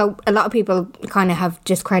 So a lot of people kind of have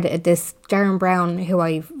discredited this. Darren Brown, who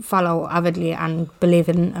I follow avidly and believe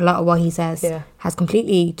in a lot of what he says, has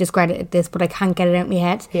completely discredited this, but I can't get it out of my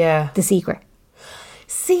head. Yeah. The Secret.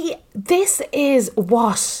 See, this is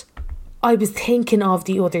what I was thinking of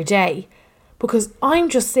the other day, because I'm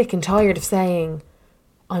just sick and tired of saying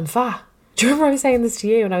I'm fat. Do you remember I was saying this to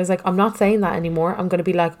you, and I was like, I'm not saying that anymore. I'm going to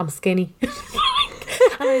be like, I'm skinny. And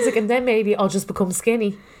I was like, and then maybe I'll just become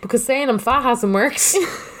skinny, because saying I'm fat hasn't worked.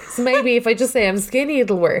 So maybe if I just say I'm skinny,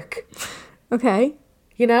 it'll work. Okay.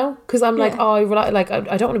 You know, because I'm like, I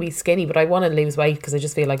don't want to be skinny, but I want to lose weight because I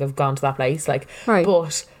just feel like I've gone to that place. Like, right.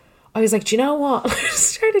 But I was like, do you know what? I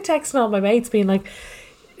started texting all my mates, being like,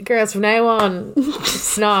 girls, from now on,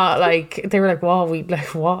 it's not like, they were like,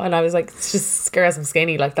 what? And I was like, it's just, girls, I'm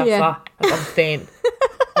skinny, like, that's that. Like,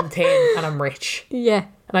 I'm thin and I'm rich. Yeah.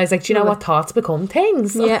 And I was like, do you know what? Thoughts become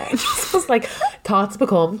things. Yeah. I just was like, thoughts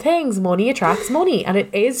become things. Money attracts money. And it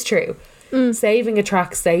is true. Saving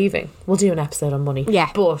attracts saving. We'll do an episode on money. Yeah.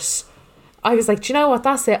 But I was like, do you know what?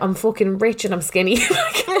 That's it. I'm fucking rich and I'm skinny.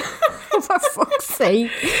 For fuck's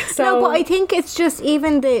sake. So, no, but I think it's just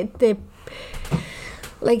even the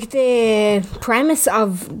premise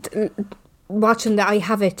of watching that. I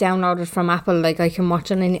have it downloaded from Apple, like I can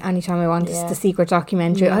watch it anytime I want. It's the Secret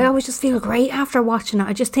documentary. I always just feel great after watching it.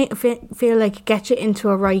 I just feel like it gets you into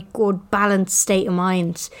a right good balanced state of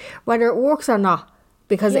mind, whether it works or not,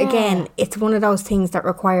 because again, it's one of those things that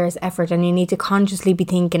requires effort, and you need to consciously be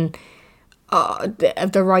thinking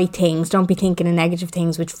of the right things. Don't be thinking of negative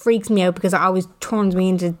things, which freaks me out because it always turns me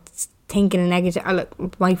into thinking of negative.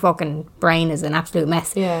 Look, my fucking brain is an absolute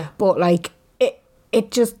mess. Yeah. But like it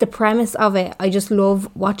just, the premise of it, I just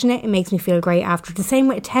love watching it. It makes me feel great after. The same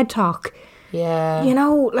with a TED Talk. Yeah. You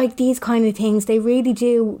know, like these kind of things, they really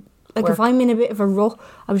do. Like if I'm in a bit of a rut,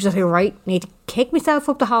 I'm just like, right, need to kick myself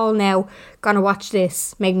up the hole now. Gonna watch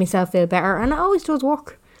this, make myself feel better, and it always does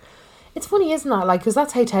work. It's funny, isn't that? Like, because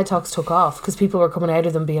that's how TED Talks took off, because people were coming out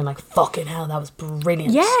of them being like, fucking hell, that was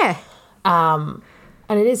brilliant. Yeah.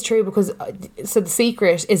 And it is true, because so The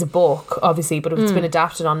Secret is a book, obviously, but if it's been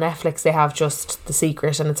adapted on Netflix, they have just The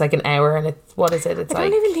Secret, and it's like an hour, and it's, what is it? It's I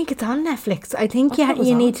don't even think it's on Netflix. I think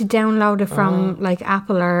you need to download it from like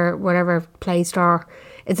Apple or whatever Play Store.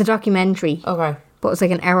 It's a documentary. Okay. But it's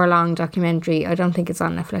like an hour-long documentary. I don't think it's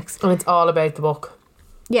on Netflix. And it's all about the book.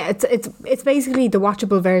 Yeah, it's basically the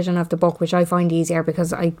watchable version of the book, which I find easier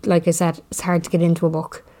because like I said, it's hard to get into a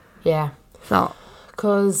book. Yeah. So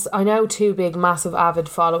Because I know two big, massive, avid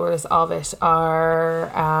followers of it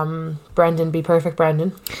are Brendan, Be Perfect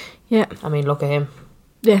Brendan. Yeah. I mean, look at him.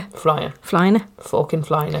 Yeah. Flying it. Fucking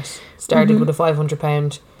flying it. Started with a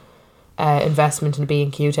 £500 investment in a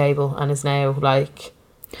B&Q table and is now like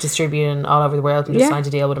distributing all over the world and just signed a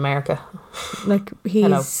deal with America. Like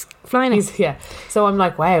he's flying it. Yeah. So I'm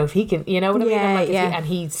like, wow, if he can, you know what I mean? I'm like, and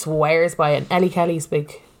he swears by it. Ellie Kelly's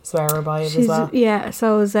big swearer by it as well. Yeah.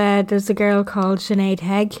 So there's a girl called Sinead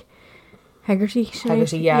Hegarty.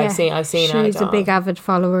 Yeah, I've seen her. She's a big avid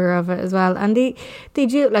follower of it as well, and they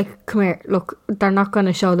do like, come here, look, they're not going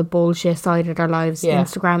to show the bullshit side of their lives.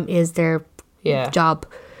 Instagram is their job.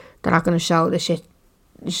 They're not going to show the shit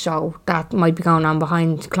show that might be going on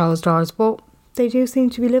behind closed doors, but they do seem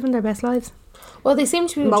to be living their best lives. Well, they seem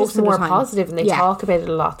to be just more positive, and they talk about it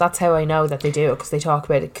a lot. That's how I know that they do it, because they talk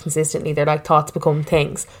about it consistently. They're like, thoughts become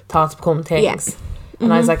things.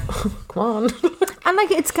 And I was like, oh, come on. And like,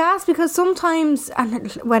 it's gas, because sometimes,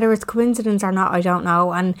 and whether it's coincidence or not, I don't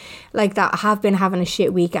know, and like that, I have been having a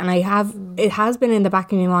shit week, and it has been in the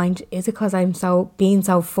back of my mind, is it because I'm being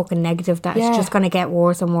so fucking negative that it's just going to get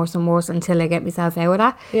worse and worse and worse until I get myself out of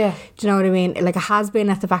that? Yeah. Do you know what I mean? Like, it has been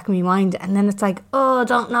at the back of my mind, and then it's like, oh, I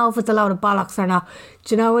don't know if it's a load of bollocks or not.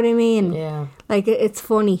 Do you know what I mean? Yeah. Like, it's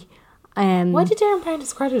funny. Why did Darren Brown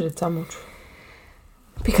discredit it so much?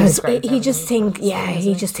 Because he just thinks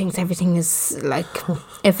everything is like,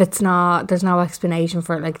 if it's not, there's no explanation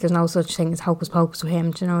for it. Like, there's no such thing as hocus pocus with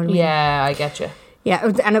him. Do you know what I mean? Yeah, I get you.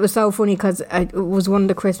 Yeah, and it was so funny because it was one of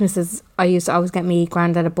the Christmases I used to always get me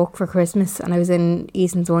granddad a book for Christmas, and I was in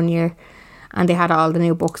Eason's one year, and they had all the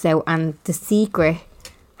new books out, and The Secret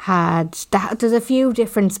there's a few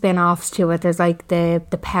different spin-offs to it. There's like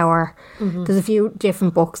the Power. There's a few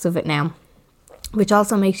different books of it now, which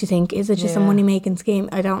also makes you think, is it just a money-making scheme?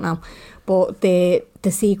 I don't know. But the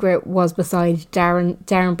Secret was beside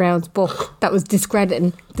Darren Brown's book that was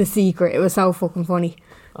discrediting The Secret. It was so fucking funny.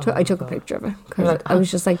 I took a picture of it, because I was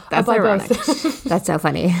just like, that's ironic. That's so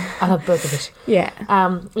funny. I have both of it. Yeah.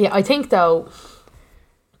 I think, though,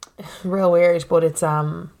 real weird, but it's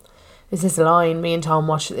this line me and Tom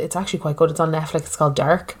watched. It's actually quite good. It's on Netflix. It's called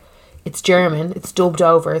Dark. It's German. It's dubbed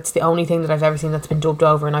over. It's the only thing that I've ever seen that's been dubbed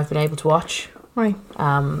over and I've been able to watch. Right.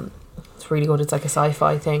 It's really good. It's like a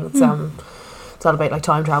sci-fi thing. It's it's all about like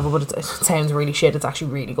time travel, but it sounds really shit. It's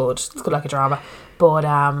actually really good. It's good, like a drama. But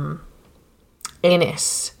in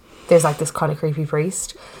it, there's like this kind of creepy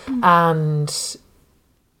priest, and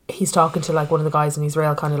he's talking to like one of the guys, and he's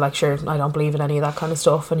real kind of like, sure, I don't believe in any of that kind of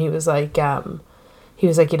stuff. And he was like,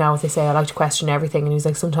 you know what they say, I like to question everything. And he was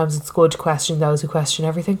like, sometimes it's good to question those who question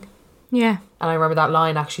everything. Yeah. And I remember that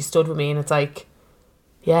line actually stood with me, and it's like,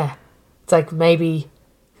 yeah, it's like, maybe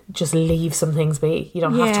just leave some things be. You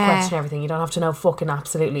don't have to question everything. You don't have to know fucking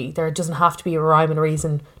absolutely. There doesn't have to be a rhyme and a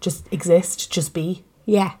reason. Just exist. Just be.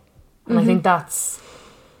 Yeah. And I think that's,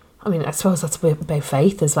 I mean, I suppose that's about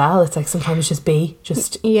faith as well. It's like, sometimes just be.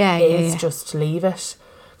 Just just leave it.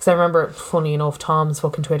 Because I remember, funny enough, Tom's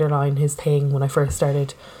fucking Twitter line, his thing when I first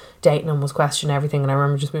started dating him was question everything, and I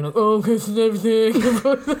remember just being like, oh, question everything.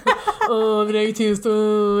 Oh, I'm an atheist.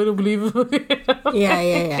 Oh, I don't believe it.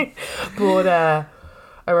 Yeah. But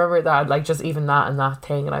I remember that, like, just even that and that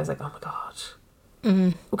thing, and I was like, oh my god.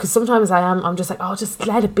 Because sometimes I'm just like, oh, just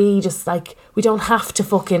let it be. Just like, we don't have to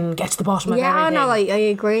fucking get to the bottom of everything. Yeah, no, I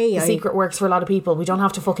agree. The Secret works for a lot of people. We don't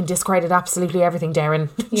have to fucking discredit absolutely everything, Darren.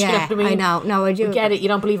 Yeah, you know what I mean? I know. No, I do. We get it. You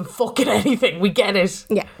don't believe in fucking anything. We get it.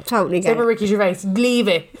 Yeah, totally get it. Ricky Gervais, leave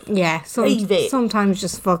it. Yeah, leave it. Sometimes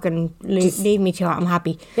just fucking leave me to it. I'm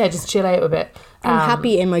happy. Yeah, just chill out a bit. I'm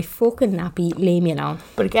happy in my fucking nappy. Leave me alone.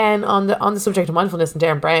 But again, on the subject of mindfulness and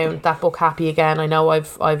Darren Brown, that book Happy again, I know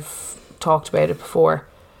I've talked about it before.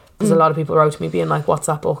 There's a lot of people wrote to me being like, what's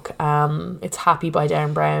that book? It's Happy by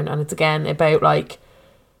Darren Brown, and it's again about like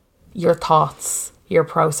your thoughts, your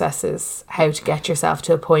processes, how to get yourself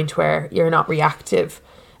to a point where you're not reactive,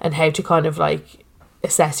 and how to kind of like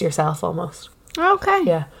assess yourself almost. Okay.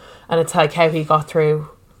 Yeah. And it's like how he got through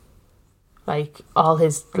like all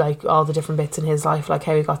the different bits in his life, like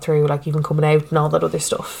how he got through like even coming out and all that other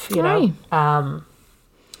stuff, you know.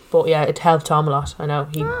 But yeah, it helped Tom a lot. I know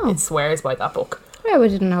it swears by that book. Yeah, we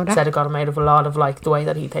didn't know that. Said it got him out of a lot of like the way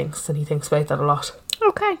that he thinks, and he thinks about that a lot.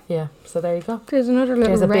 Okay. Yeah, so there you go. There's another little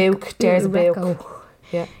There's a book.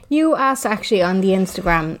 Yeah. You asked actually on the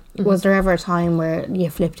Instagram, was there ever a time where you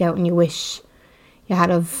flipped out and you wish you had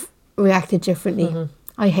have reacted differently?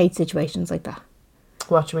 I hate situations like that.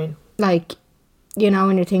 What do you mean? Like, you know,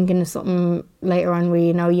 when you're thinking of something later on where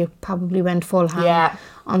you know you probably went full ham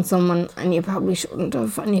on someone and you probably shouldn't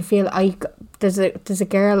have, and you feel there's a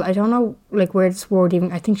girl, I don't know like where this word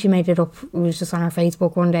even, I think she made it up. It was just on her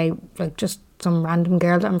Facebook one day, like just some random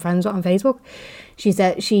girl that I'm friends with on Facebook. She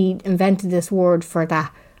said she invented this word for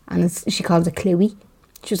that, and she calls it cluey.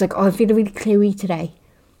 She was like, oh, I feel really cluey today.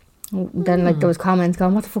 And then like there was comments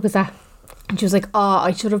going, what the fuck is that? And she was like, oh,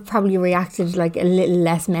 I should have probably reacted like a little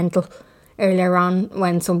less mental earlier on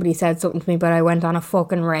when somebody said something to me, but I went on a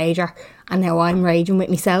fucking rager, and now I'm raging with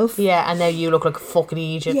myself. Yeah, and now you look like a fucking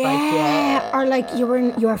idiot. Yeah, or like you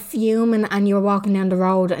were fuming and you were walking down the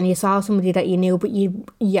road and you saw somebody that you knew, but you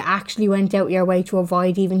actually went out your way to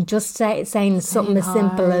avoid even just saying something as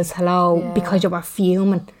simple as hello because you were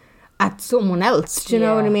fuming at someone else. Do you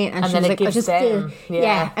know what I mean? And she was like, I just feel,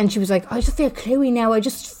 and she was like, I just feel cluey now. I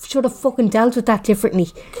just should have fucking dealt with that differently.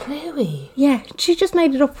 Cluey? Yeah, she just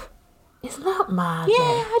made it up. Isn't that mad? Yeah,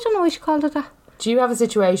 I don't know why she called it that. Do you have a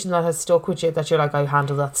situation that has stuck with you that you're like, I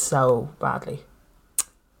handled that so badly?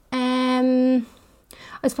 I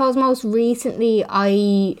suppose most recently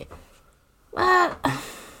I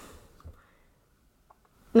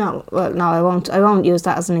won't use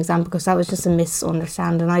that as an example because that was just a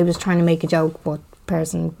misunderstanding. I was trying to make a joke, but the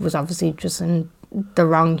person was obviously just in the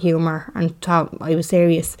wrong humour and thought I was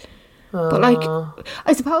serious. But like,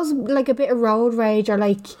 I suppose like a bit of road rage or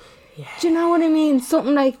like, do you know what I mean?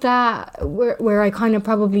 Something like that where I kind of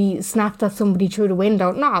probably snapped at somebody through the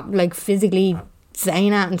window, not like physically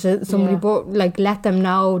saying that to somebody, but like let them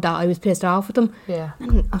know that I was pissed off with them. Yeah.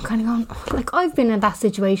 And I'm kind of going, like, I've been in that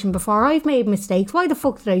situation before. I've made mistakes. Why the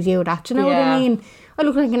fuck did I do that? Do you know what I mean? I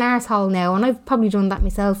look like an arsehole now, and I've probably done that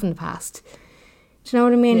myself in the past. Do you know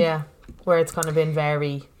what I mean? Yeah. Where it's kind of been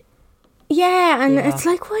very... Yeah, and it's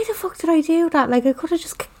like, why the fuck did I do that? Like, I could have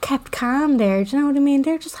just kept calm there. Do you know what I mean?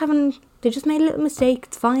 They just made a little mistake.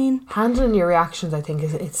 It's fine. Handling your reactions, I think,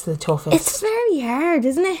 it's the toughest. It's very hard,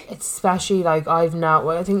 isn't it? It's especially, like, I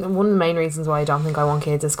think one of the main reasons why I don't think I want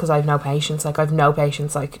kids is because I've no patience. Like, I've no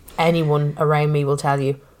patience. Like, anyone around me will tell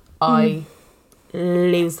you, I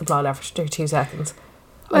lose the plot after 2 seconds.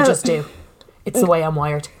 I just do. It's the way I'm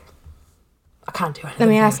wired. I can't do anything. Let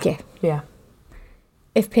me ask you. Yeah.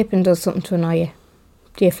 If Pippin does something to annoy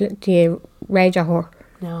you, do you rage at her?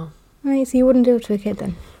 No. Right, so you wouldn't do it to a kid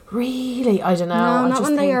then? Really? I don't know. No, not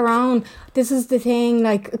when they're around. This is the thing,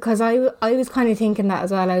 like, because I was kind of thinking that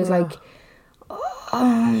as well. I was like,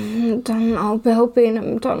 don't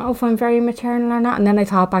know if I'm very maternal or not. And then I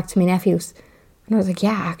thought back to my nephews. And I was like,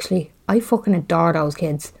 yeah, actually, I fucking adore those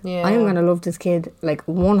kids. Yeah. I'm going to love this kid like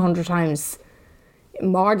 100 times.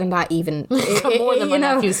 More than that even. More than my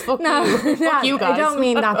nephews. Fuck you. Fuck you guys. I don't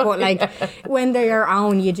mean that, but like when they're your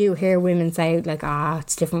own, you do hear women say like,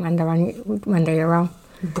 it's different when they're your own.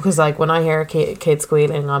 Because like when I hear a kid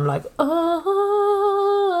squealing, I'm like,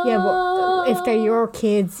 oh. Yeah, but if they're your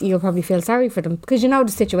kids, you'll probably feel sorry for them because you know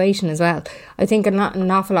the situation as well. I think an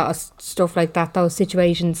awful lot of stuff like that, those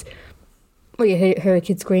situations where you hear a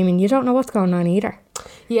kid screaming, you don't know what's going on either.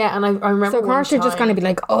 Yeah, and I remember. So of course they're just going to be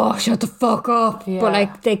like, "Oh, shut the fuck up!" Yeah. But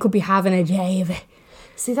like they could be having a day of it.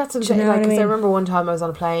 See, that's what I'm saying. Like, because I remember one time I was on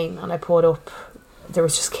a plane and I put up. There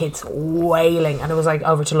was just kids wailing, and it was like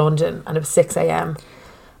over to London, and it was 6 a.m.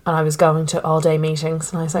 and I was going to all day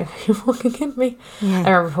meetings, and I was like, "Are you fucking kidding me?" Yeah.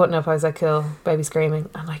 I remember putting up. I was like, "Cool, baby screaming,"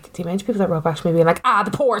 and like the amount of people that wrote back to me being like,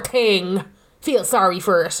 "The poor thing, feel sorry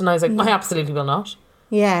for it," and I was like, "I absolutely will not."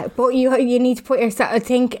 Yeah, but you need to put yourself... I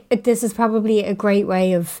think this is probably a great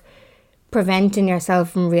way of preventing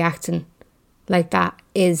yourself from reacting like that,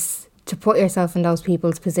 is to put yourself in those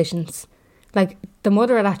people's positions. Like, the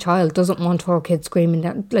mother of that child doesn't want her kid screaming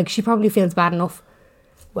down. Like, she probably feels bad enough.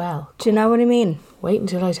 Well... Do you know what I mean? Wait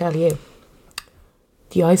until I tell you.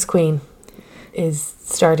 The Ice Queen is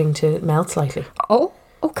starting to melt slightly. Oh,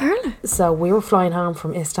 Carla. So, we were flying home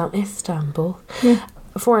from Istanbul. Yeah.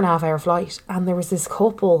 A 4.5 hour flight, and there was this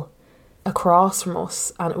couple across from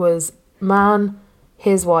us, and it was man,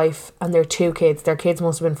 his wife, and their 2 kids. Their kids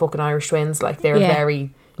must have been fucking Irish twins. Like, they were very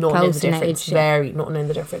nothing in the difference. Very nothing in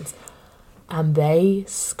the difference. And they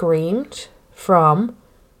screamed from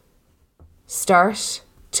start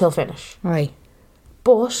till finish. Right.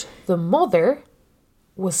 But the mother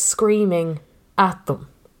was screaming at them.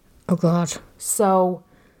 Oh God. So,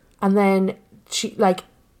 and then she, like,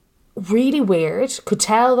 really weird, could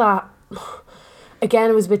tell that. Again,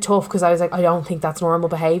 it was a bit tough because I was like, I don't think that's normal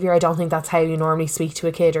behaviour. I don't think that's how you normally speak to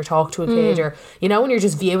a kid or talk to a kid, or, you know, when you're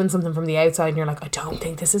just viewing something from the outside and you're like, I don't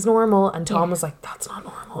think this is normal. And Tom was like, that's not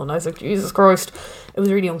normal. And I was like, Jesus Christ. It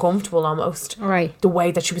was really uncomfortable almost. Right. The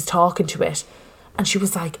way that she was talking to it. And she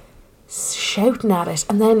was like shouting at it.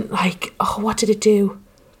 And then like, what did it do?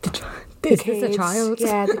 The kid, a child.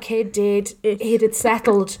 Yeah, the kid did. It had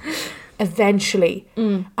settled. eventually.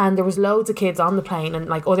 And there was loads of kids on the plane, and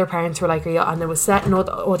like other parents were like, and they was setting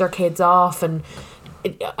other kids off, and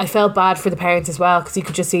I felt bad for the parents as well, because you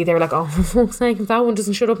could just see they were like, oh, for fuck's sake, if that one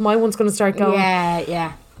doesn't shut up, my one's going to start going.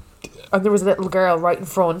 Yeah. And there was a little girl right in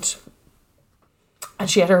front, and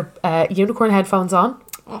she had her unicorn headphones on,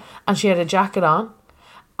 and she had a jacket on,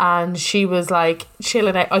 and she was like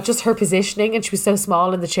chilling out. Just her positioning, and she was so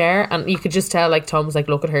small in the chair, and you could just tell, like, Tom was like,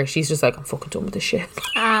 look at her, she's just like, I'm fucking done with this shit.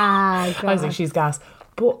 God. I was like, she's gas.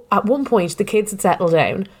 But at one point the kids had settled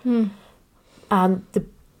down, and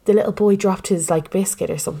the little boy dropped his like biscuit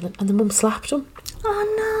or something, and the mum slapped him.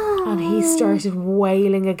 Oh no. And he started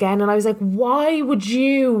wailing again, and I was like, why would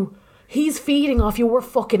you? He's feeding off your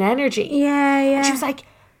fucking energy. Yeah. And she was like,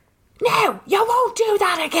 no, you won't do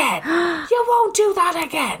that again. You won't do that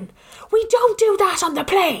again. We don't do that on the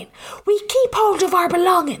plane. We keep hold of our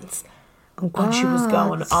belongings. Oh, and she was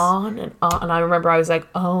going on and on. And I remember I was like,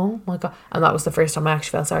 oh my God. And that was the first time I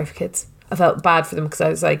actually felt sorry for kids. I felt bad for them, because I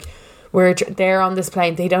was like, they're on this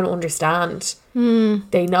plane, they don't understand.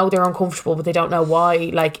 They know they're uncomfortable, but they don't know why.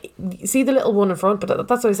 Like, see the little one in front, but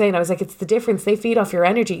that's what I was saying. I was like, it's the difference. They feed off your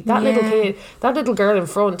energy. That little kid, that little girl in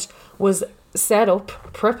front was set up,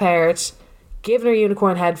 prepared, given her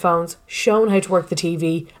unicorn headphones, shown how to work the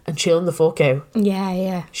TV, and chilling the fuck out.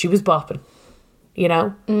 Yeah. She was bopping, you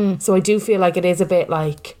know? So I do feel like it is a bit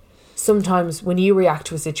like, sometimes when you react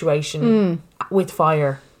to a situation with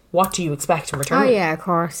fire, what do you expect in return? Oh yeah, of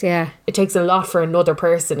course, yeah. It takes a lot for another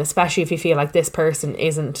person, especially if you feel like this person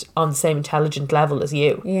isn't on the same intelligent level as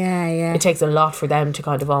you. Yeah. It takes a lot for them to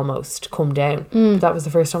kind of almost come down. But that was the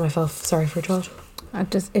first time I felt sorry for a child.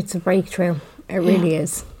 It's a breakthrough. It really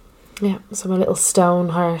is. Yeah, so my little stone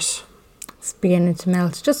heart, it's beginning to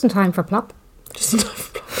melt just in time for plop. just in time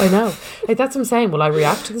for plop. I know. Like, that's what I'm saying. Will I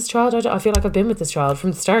react to this child? I feel like I've been with this child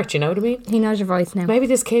from the start, you know what I mean? He knows your voice now. Maybe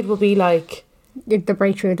this kid will be like, the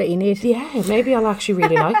breakthrough that you need. yeah, maybe I'll actually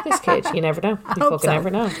really like this kid. You never know. You fucking never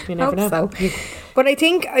know. You never know. So. But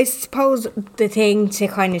I suppose the thing to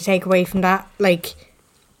kind of take away from that, like,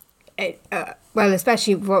 well,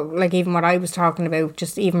 especially like even what I was talking about,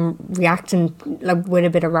 just even reacting like with a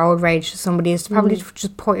bit of road rage to somebody, is to probably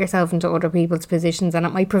just put yourself into other people's positions, and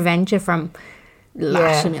it might prevent you from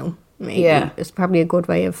lashing out. Maybe. Yeah, it's probably a good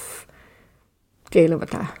way of dealing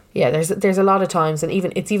with that. Yeah, there's a lot of times, and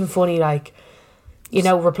it's even funny, like, you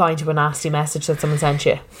know, replying to a nasty message that someone sent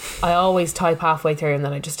you. I always type halfway through and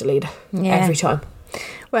then I just delete it every time.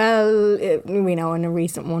 Well, we know in a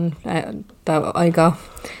recent one that I go.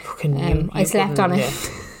 Fucking I slept on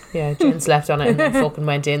it. Yeah, Jen slept on it and then fucking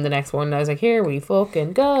went in the next one. And I was like, here we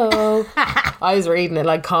fucking go. I was reading it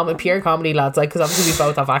like pure comedy, lads, like, because obviously we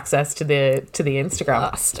both have access to the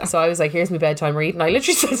Instagram. So I was like, here's my bedtime reading. I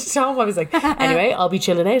literally said to Tom, I was like, anyway, I'll be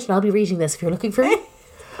chilling out and I'll be reading this if you're looking for me.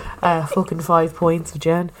 Fucking 5 points of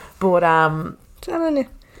Jen. But telling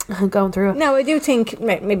you, going through it. No, I do think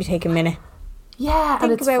maybe take a minute. Yeah,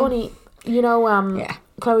 and it's funny, you know,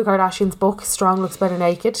 Khloe Kardashian's book, Strong Looks Better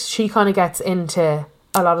Naked, she kind of gets into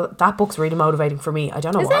a lot of that. Book's really motivating for me. I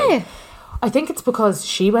don't know why. It? I think it's because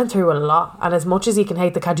she went through a lot, and as much as you can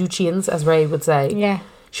hate the Kardashians, as Ray would say,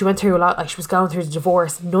 she went through a lot. Like, she was going through the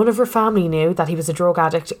divorce. None of her family knew that he was a drug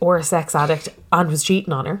addict or a sex addict and was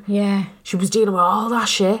cheating on her. Yeah, she was dealing with all that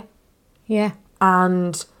shit. Yeah,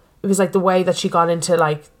 and it was like the way that she got into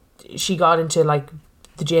like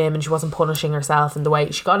the gym, and she wasn't punishing herself, and the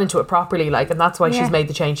way she got into it properly, like, and that's why she's made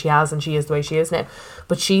the change she has, and she is the way she is now.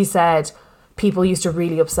 But she said people used to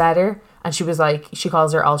really upset her, and she was like, she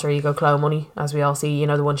calls her alter ego Khloe Money, as we all see, you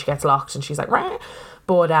know, the one she gets locked and she's like, rah!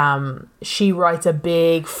 But she writes a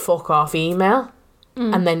big fuck off email,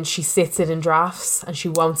 and then she sits it in drafts and she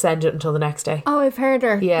won't send it until the next day. Oh, I've heard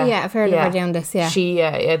her. Yeah, I've heard of her doing this. Yeah, she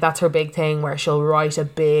that's her big thing, where she'll write a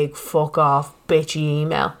big fuck off bitchy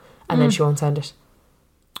email and then she won't send it.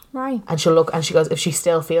 Right. And she'll look, and she goes, if she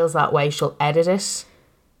still feels that way, she'll edit it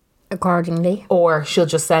accordingly, or she'll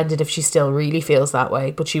just send it if she still really feels that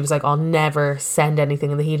way. But she was like, I'll never send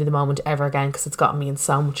anything in the heat of the moment ever again, because it's gotten me in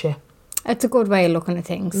so much shit. It's a good way of looking at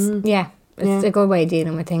things. It's a good way of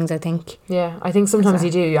dealing with things, I think. Yeah, I think sometimes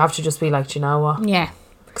you have to just be like, do you know what? Yeah.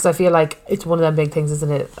 Because I feel like it's one of them big things,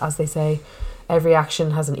 isn't it? As they say, every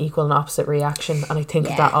action has an equal and opposite reaction, and I think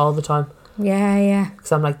of that all the time. Yeah.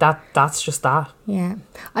 Because I'm like, that's just that. Yeah.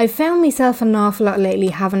 I found myself an awful lot lately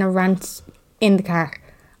having a rant in the car.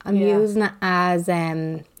 I'm using it as,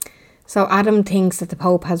 so Adam thinks that the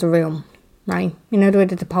Pope has a room, right? You know, the way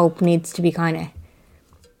that the Pope needs to be kind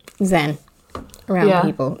of zen around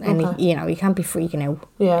people. And, you know, you can't be freaking out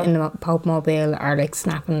in the Pope mobile, or like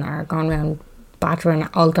snapping, or going around battering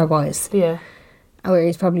altar boys. Yeah. where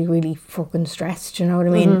he's probably really fucking stressed, you know what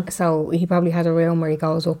I mean? So he probably has a room where he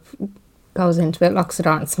goes into it, locks the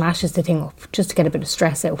door and smashes the thing up just to get a bit of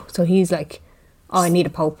stress out. So he's like, oh, I need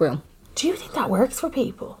a Pope room. Do you think that works for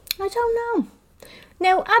people? I don't know.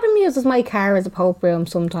 Now, Adam uses my car as a Pope room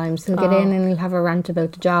sometimes. He'll get in and he'll have a rant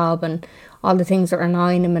about the job and all the things that are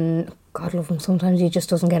annoying him, and God love him, sometimes he just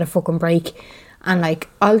doesn't get a fucking break. And like,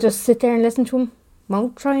 I'll just sit there and listen to him.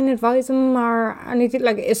 Won't try and advise him or anything.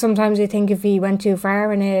 Like, sometimes I think if he went too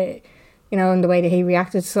far in it, you know, in the way that he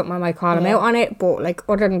reacted to something, I might call him out on it. But like,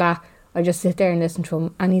 other than that, I just sit there and listen to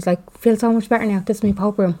him, and he's like, feel so much better now. This is my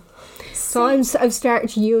Pope room. So I've started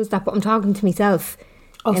to use that, but I'm talking to myself.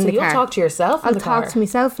 Oh, so you'll talk to yourself in the car? I'll talk to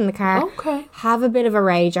myself in the car. Okay. Have a bit of a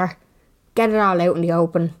rager. Get it all out in the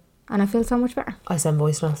open. And I feel so much better. I send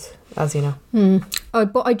voice notes, as you know.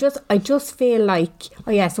 But I just feel like,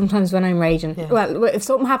 sometimes when I'm raging, well, if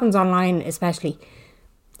something happens online especially,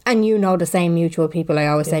 and you know the same mutual people, I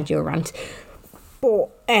always send you a rant.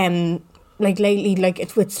 But, like lately, like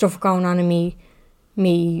it's with stuff going on in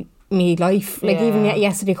me life. Like even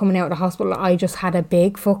yesterday coming out of the hospital, I just had a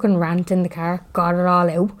big fucking rant in the car, got it all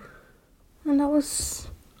out. And that was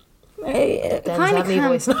kind of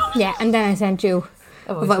voice note. Yeah, and then I sent you.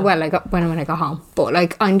 Well, I got when I got home, but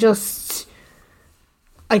like I'm just,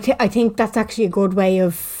 I think that's actually a good way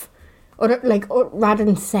of, rather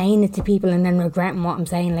than saying it to people and then regretting what I'm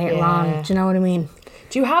saying later on. Do you know what I mean?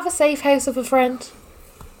 Do you have a safe house of a friend?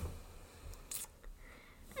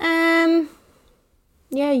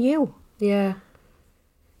 Yeah, you. Yeah,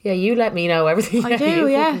 you let me know everything. I do.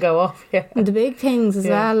 You fucking go off. Yeah, and the big things as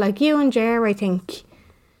well, like you and Jer, I think.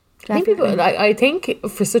 I think people. I think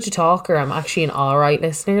for such a talker, I'm actually an alright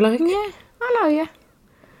listener. Like, yeah, I know. Yeah,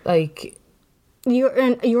 like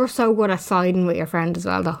you're so good at siding with your friend as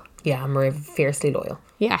well, though. Yeah, I'm fiercely loyal.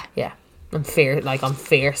 Yeah, I'm fierce. Like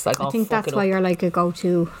I think that's why you're like a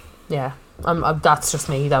go-to. Yeah, that's just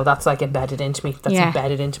me though. That's like embedded into me. That's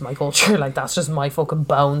embedded into my culture. Like that's just my fucking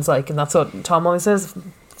bones. Like, and that's what Tom always says.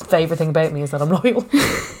 Favourite thing about me is that I'm loyal.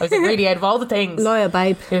 I was like, really, out of all the things, loyal,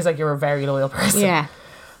 babe. He was like, you're a very loyal person. Yeah.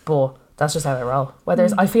 But that's just how I roll.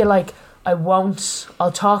 I feel like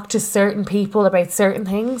I'll talk to certain people about certain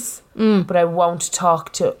things, but I won't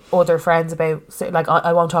talk to other friends about, like,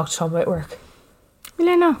 I won't talk to Tom about work.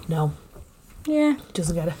 Really, no? No. Yeah.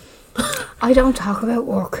 Doesn't get it. I don't talk about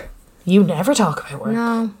work. You never talk about work?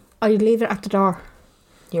 No. I leave it at the door.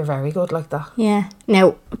 You're very good like that. Yeah.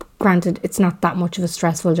 Now, granted, it's not that much of a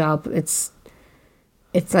stressful job. It's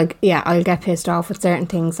like, I'll get pissed off with certain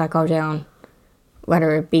things that go down.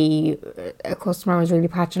 Whether it be a customer was really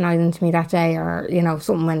patronising to me that day, or, you know,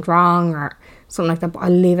 something went wrong or something like that, but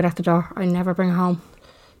I'll leave it at the door. I never bring it home.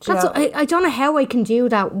 I don't know how I can do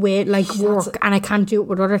that with like work, and I can't do it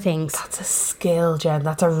with other things. That's a skill, Jen.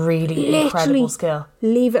 That's a really incredible skill.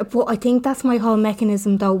 Leave it. But I think that's my whole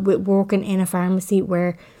mechanism though with working in a pharmacy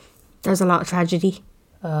where there's a lot of tragedy.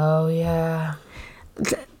 Oh yeah.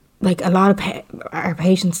 Like a lot of our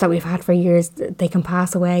patients that we've had for years, they can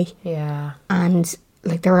pass away. Yeah. And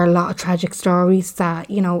like there are a lot of tragic stories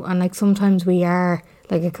that, you know, and like sometimes we are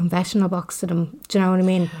like a confessional box to them. Do you know what I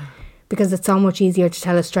mean? Because it's so much easier to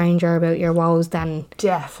tell a stranger about your woes than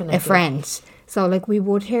definitely a friend. So like we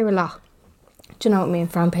would hear a lot, do you know what I mean,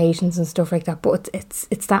 from patients and stuff like that. But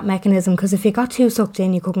it's that mechanism, because if you got too sucked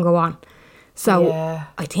in, you couldn't go on. So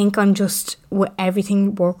I think I'm just, with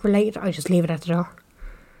everything work related, I just leave it at the door.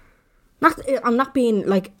 I'm not being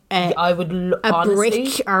like I would honestly,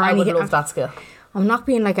 brick or I anything. would love that skill. I'm not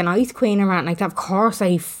being like an ice queen or anything like that. Of course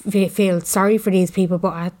I feel sorry for these people,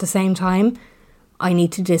 but at the same time I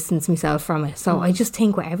need to distance myself from it. So I just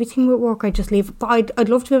think with everything with work, I just leave it. But I'd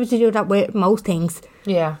love to be able to do that with most things.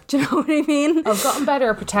 Yeah. Do you know what I mean? I've gotten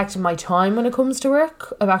better at protecting my time when it comes to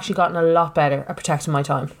work. I've actually gotten a lot better at protecting my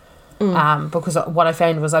time. Because what I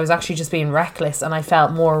found was I was actually just being reckless, and I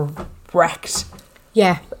felt more wrecked.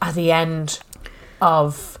 Yeah. At the end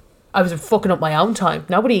of, I was fucking up my own time.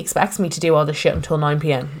 Nobody expects me to do all this shit until 9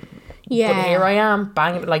 p.m. Yeah. But here I am,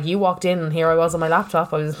 banging, like you walked in and here I was on my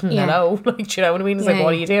laptop. I was, hello, like, do you know what I mean? It's like,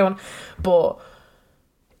 what are you doing? But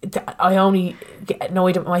I only get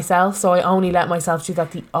annoyed at myself, so I only let myself do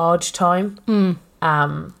that the odd time.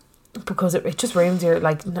 Because it just ruins your,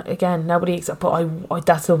 like, again, nobody, but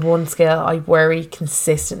that's the one skill I worry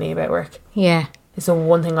consistently about work. Yeah. It's the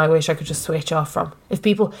one thing I wish I could just switch off from.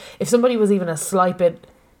 If somebody was even a slight bit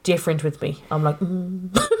different with me, I'm like,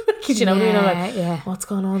 you know what I mean? I'm like, what's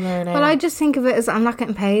going on there now? Well, I just think of it as I'm not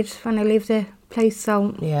getting paid when I leave the place,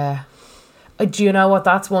 so... Yeah. Do you know what?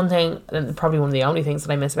 That's one thing, and probably one of the only things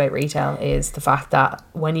that I miss about retail, is the fact that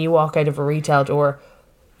when you walk out of a retail door,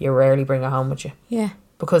 you rarely bring it home with you. Yeah.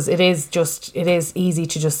 because it is easy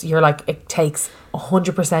to just, you're like, it takes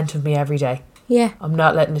 100% of me every day. Yeah. I'm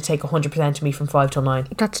not letting it take 100% of me from 5 till 9.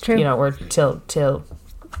 That's true. You know, or till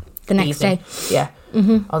the next evening. day. Yeah.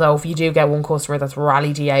 Mm-hmm. Although if you do get one customer that's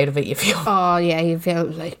rallied you out of it, you feel... Oh, yeah, you feel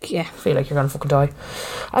like, yeah. Feel like you're going to fucking die.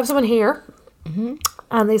 I have someone here,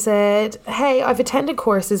 and they said, hey, I've attended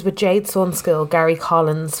courses with Jade Sunskill, Gary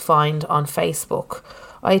Collins find on Facebook.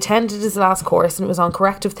 I attended his last course and it was on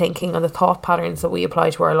corrective thinking and the thought patterns that we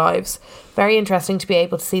apply to our lives. Very interesting to be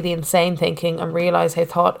able to see the insane thinking and realise how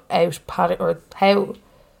thought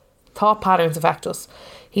patterns affect us.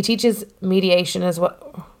 He teaches mediation as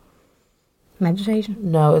well. Meditation?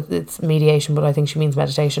 No, it's mediation, but I think she means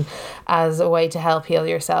meditation, as a way to help heal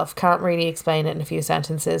yourself. Can't really explain it in a few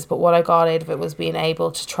sentences, but what I got out of it was being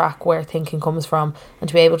able to track where thinking comes from and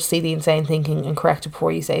to be able to see the insane thinking and correct it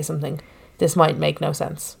before you say something. This might make no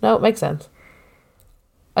sense. No, it makes sense.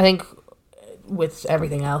 I think with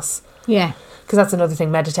everything else. Yeah. Because that's another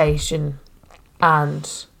thing, meditation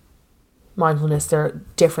and mindfulness, they're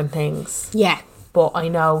different things. Yeah. But I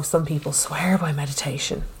know some people swear by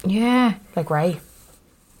meditation. Yeah. Like Ray.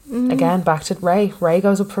 Again, back to Ray. Ray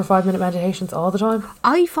goes up for 5-minute meditations all the time.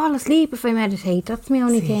 I fall asleep if I meditate. That's my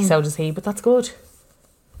only thing. So does he, but that's good.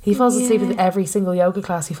 He falls asleep at every single yoga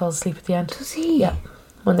class. He falls asleep at the end. Does he? Yeah.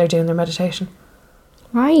 When they're doing their meditation.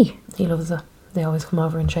 Right. He loves it. They always come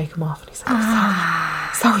over and shake him off. And he's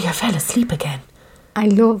like, sorry, I fell asleep again. I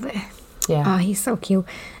love it. Yeah. Oh, he's so cute.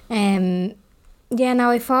 Yeah, now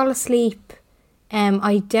I fall asleep.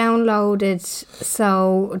 I downloaded,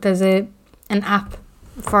 so there's an app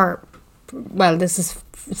for, well, this is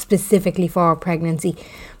specifically for pregnancy,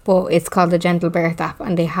 but it's called the Gentle Birth app,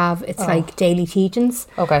 and they have, it's like daily teachings.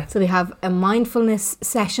 Okay. So they have a mindfulness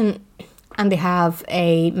session and they have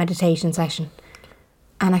a meditation session,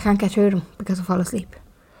 and I can't get through them because I fall asleep.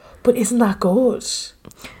 But isn't that good?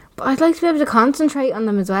 But I'd like to be able to concentrate on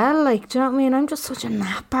them as well, like, do you know what I mean? I'm just such a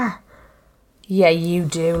napper. Yeah, you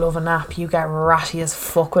do love a nap. You get ratty as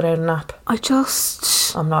fuck without a nap.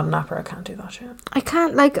 I'm not a napper. I can't do that shit. I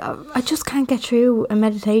can't, like, I just can't get through a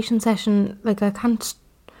meditation session. Like, I can't,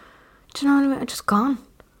 do you know what I mean? I'm just gone.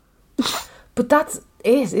 But that's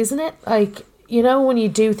it, isn't it? Like, you know, when you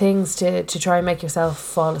do things to try and make yourself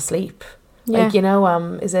fall asleep. Yeah. Like, you know,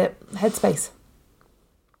 is it Headspace?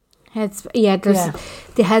 There's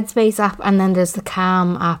the Headspace app, and then there's the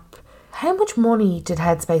Calm app. How much money did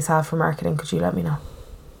Headspace have for marketing? Could you let me know?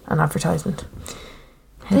 An advertisement.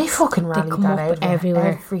 They fucking rallied that out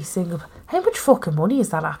everywhere. Every single... How much fucking money is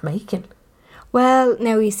that app making? Well,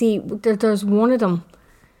 now you see, there's one of them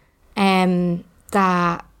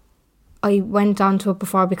that I went onto it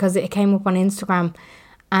before because it came up on Instagram,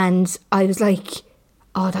 and I was like,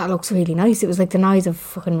 oh, that looks really nice. It was like the noise of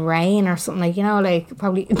fucking rain or something, like, you know, like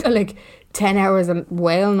probably like 10 hours of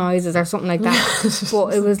whale noises or something like that.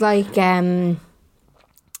 But it was like, I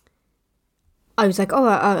was like, oh,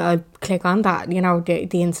 I'll click on that, you know,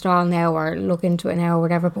 the install now or look into it now or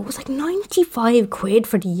whatever. But it was like 95 quid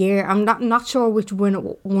for the year. I'm not sure which one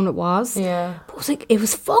it was. Yeah. But it was like, it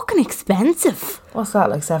was fucking expensive. What's that,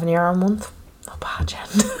 like €7 a month? Not bad, Jen.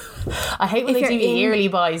 I hate when they do yearly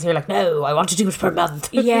buys. You're like, no, I want to do it per month.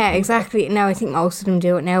 Yeah, exactly. Now I think most of them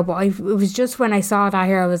do it now, but it was just when I saw that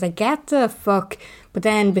here, I was like, get the fuck. But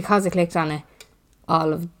then because I clicked on it,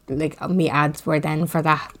 all of like me ads were then for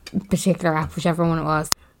that particular app, whichever one it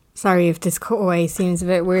was. Sorry if this cutaway seems a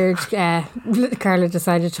bit weird. Carla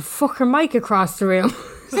decided to fuck her mic across the room.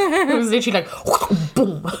 It was literally like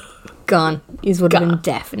boom, gone. These would have been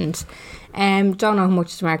deafened. Don't know how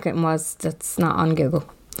much the marketing was. That's not on Google.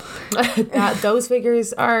 Those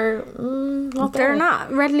figures are not there. They're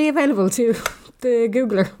not readily available to the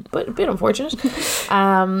Googler, but a bit unfortunate.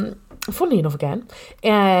 Funnily enough, again,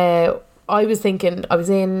 I was thinking, I was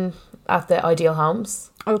in at the Ideal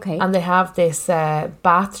Homes, okay, and they have this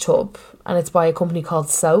bathtub, and it's by a company called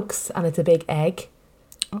Soaks, and it's a big egg,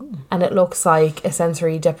 and it looks like a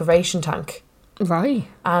sensory deprivation tank. Right.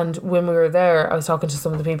 And when we were there, I was talking to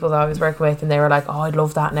some of the people that I was working with, and they were like, oh, I'd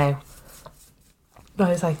love that now. I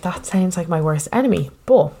was like, that sounds like my worst enemy.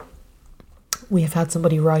 But we have had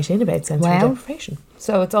somebody write in about sensory deprivation.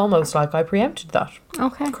 So it's almost like I preempted that.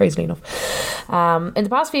 Okay. Crazily enough. In the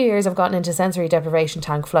past few years, I've gotten into sensory deprivation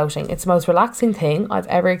tank floating. It's the most relaxing thing I've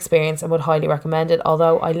ever experienced and would highly recommend it.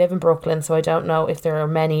 Although I live in Brooklyn, so I don't know if there are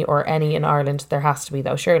many or any in Ireland. There has to be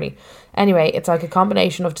though, surely. Anyway, it's like a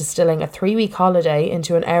combination of distilling a 3-week holiday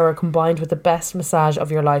into an hour combined with the best massage of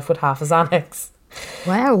your life with half a Xanax.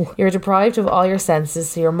 Wow. You're deprived of all your senses,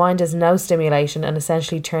 so your mind has no stimulation and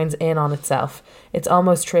essentially turns in on itself. It's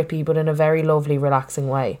almost trippy, but in a very lovely, relaxing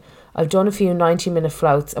way. I've done a few 90-minute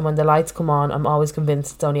floats, and when the lights come on, I'm always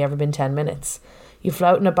convinced it's only ever been 10 minutes. You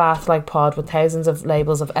float in a bath-like pod with thousands of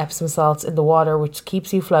labels of Epsom salts in the water, which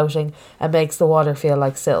keeps you floating and makes the water feel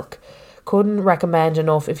like silk. Couldn't recommend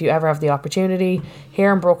enough if you ever have the opportunity.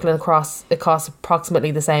 Here in Brooklyn, it costs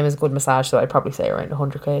approximately the same as a good massage, so I'd probably say around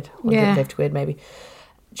 100 quid, 150 quid maybe.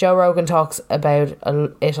 Joe Rogan talks about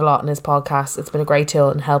it a lot in his podcast. It's been a great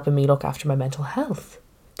tool in helping me look after my mental health.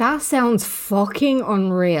 That sounds fucking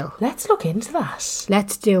unreal. Let's look into that.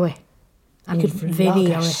 Let's do it. And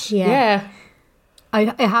video it. Yeah.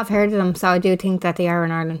 I have heard of them, so I do think that they are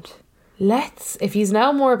in Ireland. If he's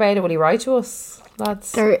know more about it, will he write to us,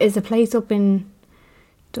 lads? There is a place up in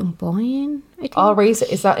Dunboyne, I think. Oh,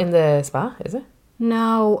 is that in the spa, is it?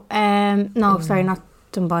 No, sorry, not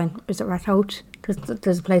Dunboyne. Is it Rathote?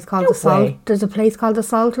 There's a place called the Salt. There's a place called the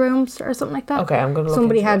Salt Rooms or something like that. Okay, I'm gonna look.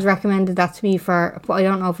 Somebody had recommended that to me but I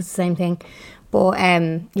don't know if it's the same thing. But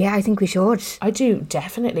yeah, I think we should. I do,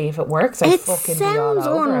 definitely. If it works, I fucking be all over it. It sounds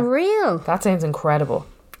unreal. That sounds incredible.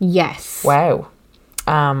 Yes. Wow.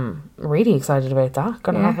 Really excited about that.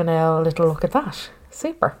 Gonna have a little look at that.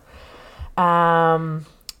 Super.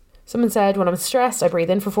 Someone said, when I'm stressed, I breathe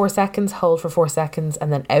in for 4 seconds, hold for 4 seconds,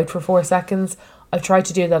 and then out for 4 seconds. I've tried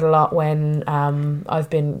to do that a lot when I've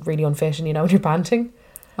been really unfit, and when you're panting.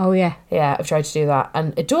 Oh yeah. Yeah, I've tried to do that,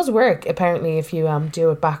 and it does work apparently if you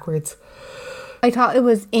do it backwards. I thought it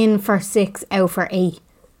was in for 6, out for 8.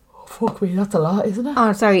 Oh, fuck me, that's a lot, isn't it?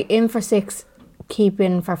 Oh, sorry, in for 6, keep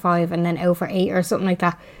in for 5, and then out for 8 or something like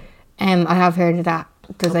that. I have heard of that.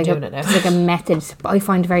 There's like a method, but I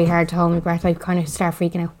find it very hard to hold my breath. I kind of start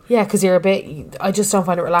freaking out. Yeah, because I just don't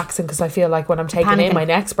find it relaxing, because I feel like when I'm taking in my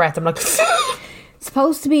next breath, I'm like...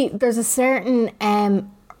 Supposed to be, there's a certain,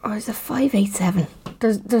 or is it 5-8-7?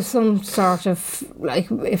 There's some sort of, like,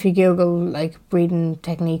 if you Google, like, breathing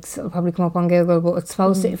techniques, it'll probably come up on Google, but it's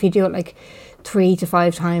supposed to, if you do it, like, 3 to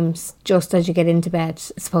 5 times, just as you get into bed,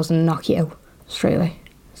 it's supposed to knock you out straight away.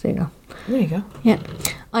 So there you go. There you go. Yeah.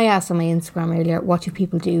 I asked on my Instagram earlier, what do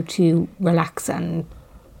people do to relax and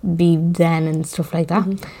be zen and stuff like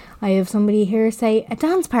that? I have somebody here say, a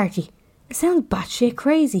dance party. It sounds batshit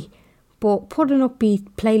crazy. But put an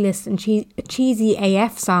upbeat playlist and cheesy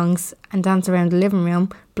AF songs and dance around the living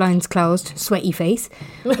room, blinds closed, sweaty face,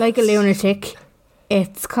 like a lunatic.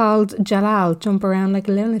 It's called Jalal, jump around like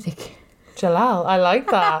a lunatic. Jalal, I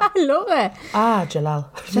like that. I love it.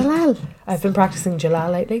 Jalal. Jalal. I've been practicing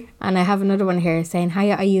Jalal lately. And I have another one here saying how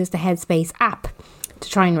I use the Headspace app to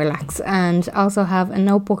try and relax, and also have a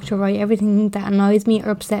notebook to write everything that annoys me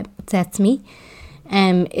or upsets me.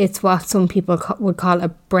 It's what some people would call a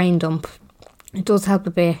brain dump. It does help a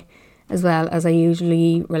bit, as well, as I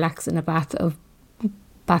usually relax in a bath of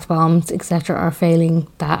bath bombs, etc., or failing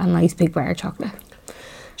that, a nice big bar of chocolate.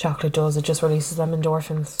 Chocolate does, it just releases them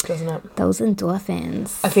endorphins, doesn't it? Those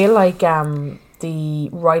endorphins. I feel like the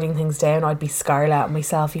writing things down, I'd be Scarlet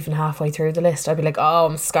myself even halfway through the list. I'd be like, oh,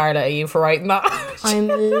 I'm Scarlet, are you for writing that? I'm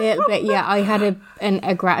a little bit, yeah. I had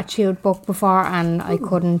a gratitude book before, and I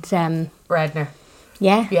couldn't... Redner.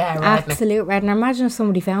 Yeah, Redner. Absolute Redner. Imagine if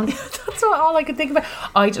somebody found it. That's all I could think about.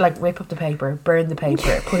 I'd like rip up the paper, burn the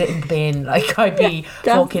paper, put it in the bin. Like I'd be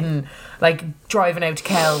fucking like driving out to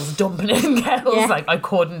Kells, dumping it in Kells. Yeah. Like I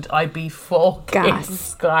couldn't. I'd be fucking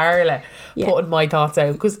Scarlet putting my thoughts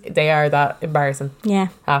out, because they are that embarrassing. Yeah,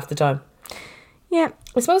 half the time. Yeah.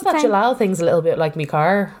 I suppose that Jalal thing's a little bit like me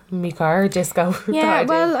car disco. Yeah,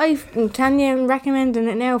 well, I'm telling you, I'm recommending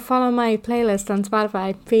it now. Follow my playlist on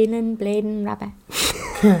Spotify. Feeling, bleeding, rapping.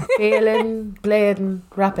 Feeling, bleeding,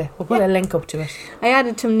 rapping. We'll put a link up to it. I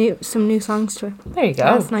added some new songs to it. There you go.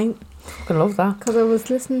 Last night. Fucking love that. Because I was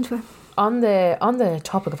listening to it. On the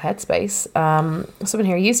topic of Headspace, someone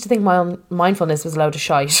here used to think mindfulness was a load of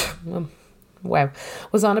shite. Wow.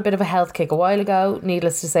 Was on a bit of a health kick a while ago.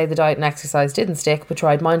 Needless to say, the diet and exercise didn't stick, but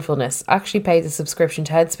tried mindfulness. Actually paid the subscription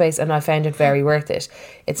to Headspace, and I found it very worth it.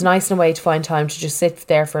 It's nice in a way to find time to just sit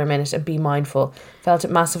there for a minute and be mindful. Felt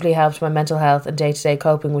it massively helped my mental health and day-to-day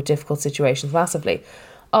coping with difficult situations massively.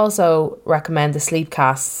 Also recommend the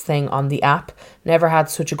Sleepcasts thing on the app. Never had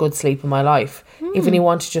such a good sleep in my life. Even if you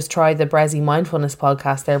want to just try the Brezzy Mindfulness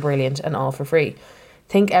podcast, they're brilliant and all for free.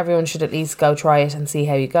 Think everyone should at least go try it and see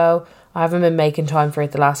how you go. I haven't been making time for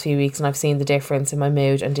it the last few weeks, and I've seen the difference in my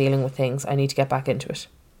mood and dealing with things. I need to get back into it.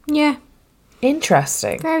 Yeah.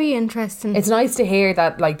 Interesting. Very interesting. It's nice to hear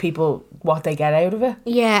that, like, people, what they get out of it.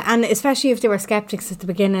 Yeah, and especially if they were skeptics at the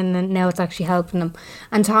beginning, and now it's actually helping them.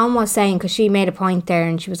 And Tom was saying, because she made a point there,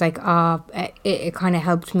 and she was like, it kind of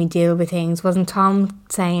helped me deal with things. Wasn't Tom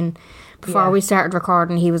saying, before we started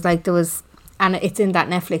recording, he was like, there was... And it's in that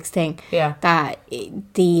Netflix thing. Yeah. That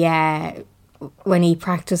when he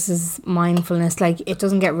practices mindfulness, like it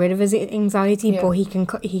doesn't get rid of his anxiety, but he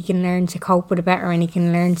can learn to cope with it better, and he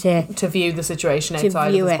can learn to view the situation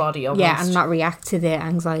outside of his body almost. Yeah, and not react to the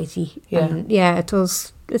anxiety. Yeah. And it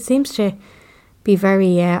does. It seems to be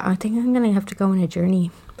very. I think I'm going to have to go on a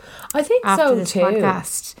journey. I think after so this too.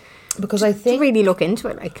 Podcast, because I think to really look into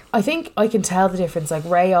it. Like, I think I can tell the difference. Like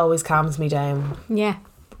Ray always calms me down. Yeah.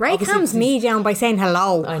 Ray calms me down by saying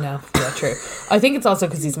hello. I know, yeah, true. I think it's also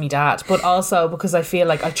because he's me dad, but also because I feel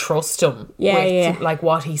like I trust him with like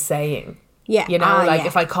what he's saying. Yeah, you know,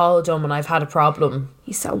 if I called him and I've had a problem,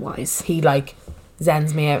 he's so wise. He like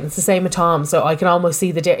zens me out. And it's the same with Tom, so I can almost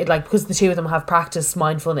see like because the two of them have practiced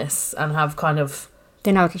mindfulness and have kind of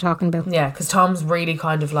they know what they're talking about. Yeah, because Tom's really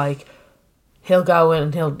kind of like he'll go in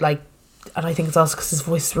and he'll like, and I think it's also because his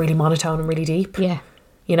voice is really monotone and really deep. Yeah.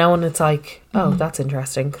 You know, and it's like, oh, that's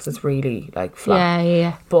interesting because it's really like flat.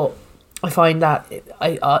 Yeah. But I find that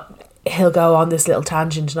he'll go on this little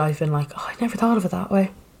tangent, and I've been like, oh, I never thought of it that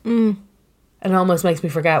way. And it almost makes me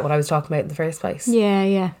forget what I was talking about in the first place.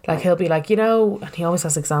 Yeah. Like he'll be like, you know, and he always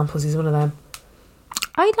has examples. He's one of them.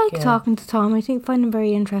 I like talking to Tom. I find him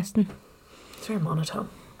very interesting. He's very monotone.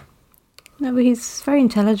 No, but he's very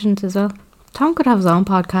intelligent as well. Tom could have his own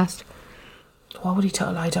podcast. What would he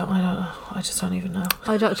tell? I don't know. I just don't even know.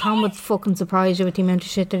 Tom would fucking surprise you with the amount of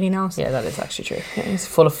shit that he knows. Yeah, that is actually true. Yeah, he's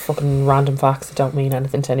full of fucking random facts that don't mean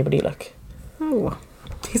anything to anybody. Like, oh,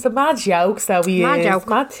 he's a mad joke. So he mad is. Joke.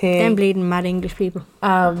 Mad thing. Them bleeding mad English people.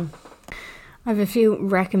 I have a few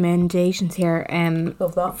recommendations here.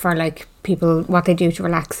 Love that. For like people what they do to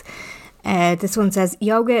relax. This one says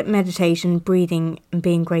yoga, meditation, breathing, and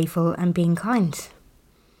being grateful and being kind.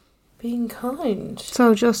 Being kind.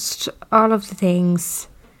 So just all of the things,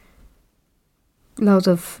 loads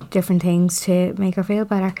of different things to make her feel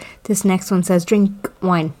better. This next one says drink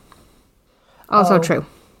wine. Also true.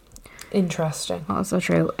 Interesting. Also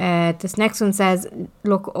true. This next one says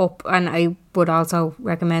look up, and I would also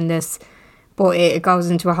recommend this, but it goes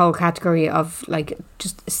into a whole category of like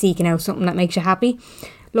just seeking out something that makes you happy.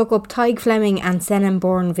 Look up Tig Fleming and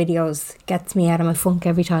Senenborn videos. Gets me out of my funk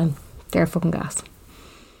every time. They're fucking gas.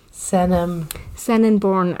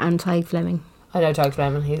 Senenborn and Tig Fleming. I know Tig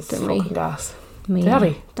Fleming. He's fucking gas.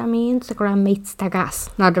 Daddy. They're me Instagram mates. They're gas.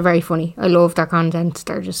 No, they're very funny. I love their content.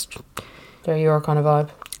 They're your kind of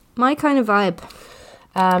vibe. My kind of vibe.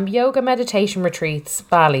 Yoga meditation retreats.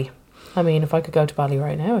 Bali. I mean, if I could go to Bali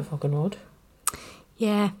right now, I fucking would.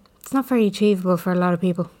 Yeah, it's not very achievable for a lot of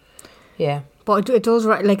people. Yeah. But it does,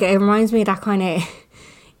 like, it reminds me of that kind of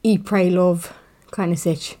eat, pray, love kind of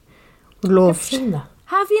sitch. Loved. I've seen that.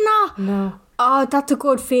 Have you not? No. Oh, that's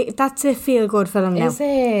a feel-good film now. Is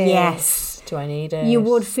it? Yes. Do I need it? You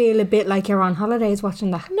would feel a bit like you're on holidays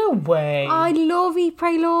watching that. No way. I love Eat,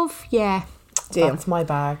 Pray, Love. Yeah. That's my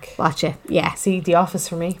bag. Watch it. Yeah. See, The Office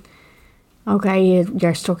for me. Okay,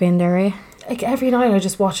 you're stuck in there, are you? Like every night I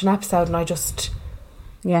just watch an episode and I just...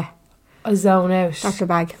 Yeah. I zone out. That's your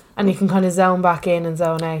bag. And you can kind of zone back in and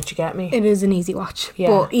zone out, you get me? It is an easy watch. Yeah.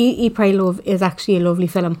 But Eat, Pray, Love is actually a lovely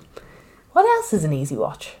film. What else is an easy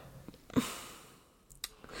watch?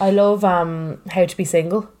 I love How to Be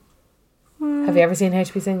Single. Have you ever seen How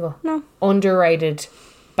to Be Single? No. Underrated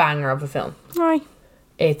banger of a film. Right.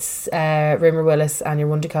 It's Rimmer Willis and your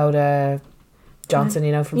one Dakota Johnson,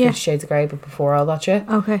 you know, from 50 Shades of Grey, but before all that shit.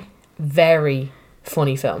 Okay. Very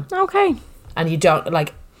funny film. Okay. And you don't,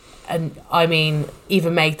 like, and I mean,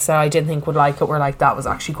 even mates that I didn't think would like it were like, that was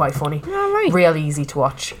actually quite funny. All right. Real easy to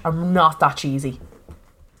watch. I'm not that cheesy.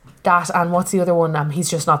 That, and what's the other one? He's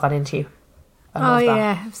Just Not That Into You. I love that.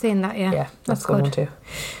 Yeah, I've seen that, yeah. Yeah, that's a good one too.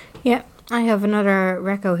 Yeah, I have another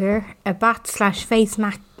reco here. A bat/face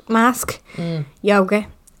mask, yoga,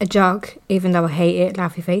 a jog, even though I hate it,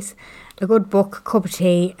 laughy face, a good book, a cup of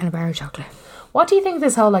tea, and a bar of chocolate. What do you think of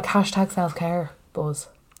this whole like hashtag self-care buzz?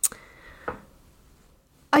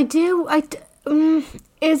 I do.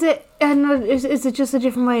 Is it? Is it just a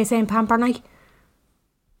different way of saying pamper night?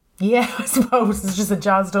 Yeah, I suppose it's just a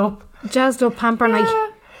jazzed up pamper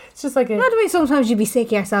night. It's just like a... Not the way sometimes you'd be sick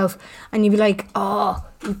of yourself and you'd be like, oh,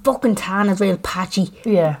 fucking tan is real patchy.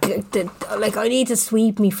 Yeah. Like, I need to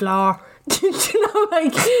sweep me floor. You know,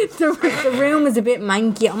 like, the room is a bit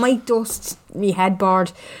manky. I might dust me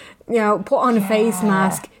headboard. You know, put on a face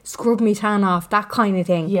mask, scrub me tan off, that kind of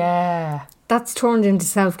thing. Yeah. That's turned into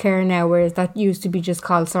self-care now, whereas that used to be just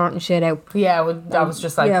called sorting shit out. Yeah, well, that was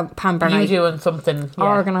just like pamper you night. doing something. Yeah.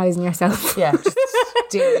 Organising yourself. Yeah, just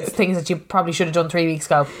doing things that you probably should have done 3 weeks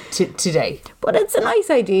ago today. But it's a nice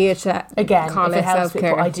idea to call it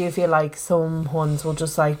self-care. But I do feel like some ones will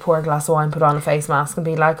just like pour a glass of wine, put on a face mask and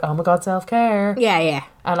be like, oh my God, self-care. Yeah.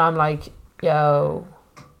 And I'm like, yo...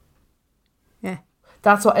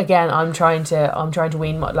 that's what, again, I'm trying to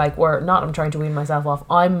wean I'm trying to wean myself off.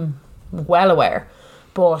 I'm well aware,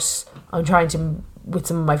 but I'm trying to, with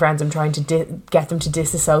some of my friends, I'm trying to get them to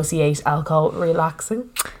disassociate alcohol relaxing.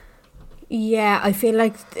 Yeah, I feel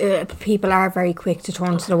like people are very quick to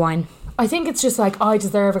turn to the wine. I think it's just like, I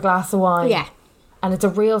deserve a glass of wine. Yeah. And it's a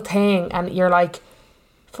real thing, and you're like,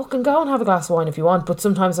 fucking go and have a glass of wine if you want. But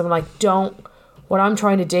sometimes I'm like, don't. What I'm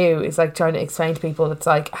trying to do is like trying to explain to people, it's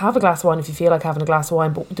like, have a glass of wine if you feel like having a glass of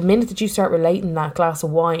wine, but the minute that you start relating that glass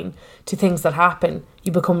of wine to things that happen,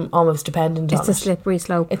 you become almost dependent on it. It's a slippery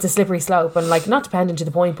slope. It's a slippery slope, and like, not dependent to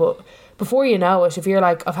the point, but before you know it, if you're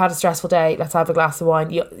like, I've had a stressful day, let's have a glass of wine,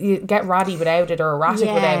 you get ratty without it, or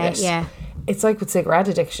erratic without it. Yeah. It's like with cigarette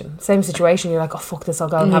addiction, same situation. You're like, oh fuck this, I'll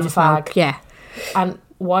go and have a fag. Yeah. And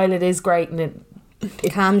while it is great and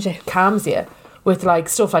it calms you, with like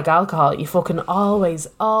stuff like alcohol, you fucking always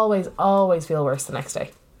feel worse the next day.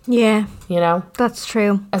 Yeah. You know? That's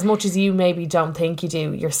true. As much as you maybe don't think you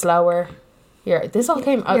do, you're slower. You're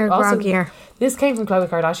groggier. This came from Khloe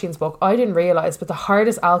Kardashian's book. I didn't realise, but the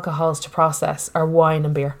hardest alcohols to process are wine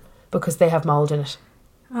and beer, because they have mould in it.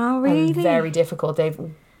 Oh, really? And very difficult. They've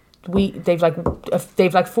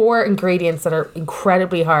like 4 ingredients that are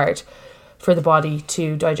incredibly hard for the body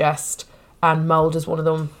to digest, and mould is one of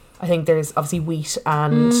them. I think there's obviously wheat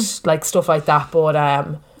and like stuff like that, but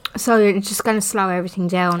so you're just going to slow everything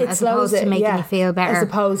down as opposed to making you feel better. As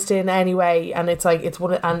opposed to in any way, and it's like, it's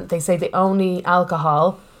one, and they say the only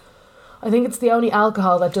alcohol, I think it's the only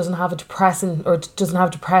alcohol that doesn't have a depressant, or doesn't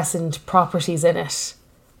have depressant properties in it,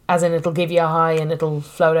 as in it'll give you a high and it'll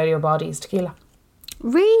float out of your body, is tequila.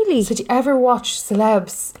 Really? So do you ever watch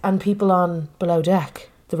celebs and people on Below Deck,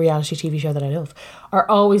 the reality TV show that I love, are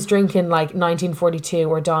always drinking like 1942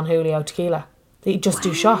 or Don Julio tequila? They just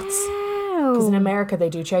do shots. Because in America they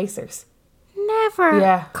do chasers.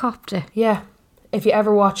 Never copped it. Yeah. If you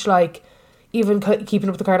ever watch like even Keeping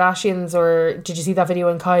Up with the Kardashians, or did you see that video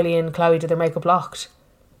when Kylie and Khloe did their makeup locked?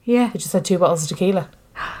 Yeah. They just had 2 bottles of tequila.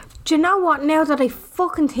 Do you know what, now that I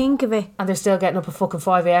fucking think of it, and they're still getting up at fucking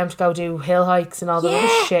 5 a.m. to go do hill hikes and all that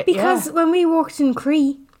other shit. Because when we worked in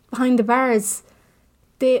Cree behind the bars,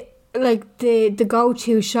 the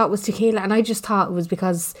go-to shot was tequila, and I just thought it was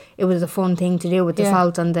because it was a fun thing to do with the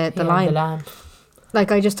salt and the lime.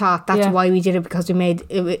 Like, I just thought that's why we did it, because we made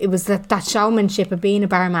it was that showmanship of being a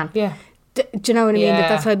barman. Yeah. Do you know what I mean?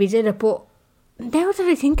 That's why we did it. But now that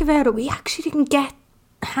I think about it, we actually didn't get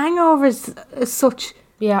hangovers as such.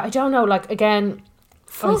 Yeah, I don't know. Like, again,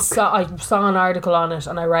 I saw an article on it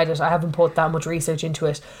and I read it. I haven't put that much research into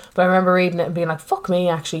it, but I remember reading it and being like, fuck me,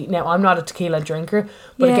 actually. Now, I'm not a tequila drinker,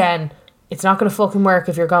 but again, it's not going to fucking work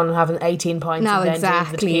if you're going and having 18 pints and then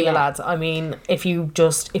doing the tequila, lads. I mean, if you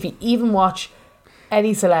even watch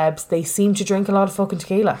any celebs, they seem to drink a lot of fucking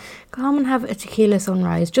tequila. Come and have a tequila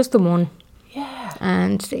sunrise, just the one. Yeah.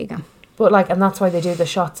 And there you go. But like, and that's why they do the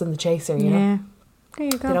shots and the chaser, you know? There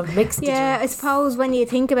you go. They don't mix the drinks. I suppose when you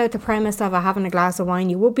think about the premise of having a glass of wine,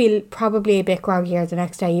 you would be probably a bit groggier the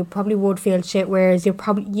next day. You probably would feel shit, whereas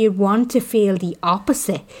you'd want to feel the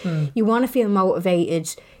opposite. You want to feel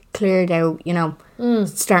motivated, cleared out, you know,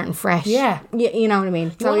 starting fresh. Yeah. You know what I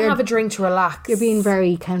mean? You want to have a drink to relax. You're being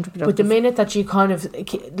very counterproductive. But the minute that you kind of,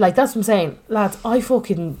 like, that's what I'm saying, lads,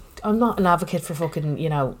 I'm not an advocate for fucking, you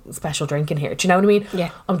know, special drinking here. Do you know what I mean?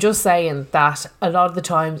 Yeah. I'm just saying that a lot of the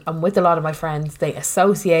times, I'm with a lot of my friends, they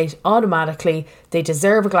associate automatically, they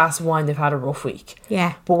deserve a glass of wine, they've had a rough week.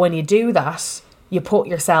 Yeah. But when you do that, you put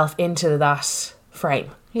yourself into that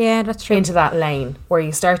frame. Yeah, that's true. Into that lane where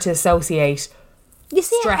you start to associate you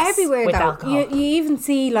see stress it everywhere with though. alcohol. You even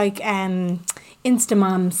see like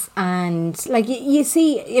Instamoms, and like you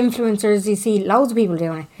see influencers, you see loads of people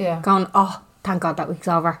doing it. Yeah. Going, oh, thank God that week's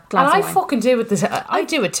over. Glass and I fucking do it. I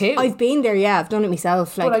do it too. I've been there. Yeah, I've done it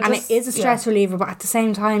myself. Like, and it is a stress reliever, but at the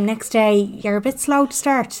same time, next day you're a bit slow to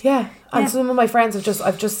start. Yeah. And some of my friends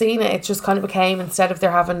I've just seen it. It just kind of became, instead of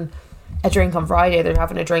they're having a drink on Friday, they're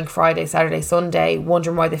having a drink Friday, Saturday, Sunday,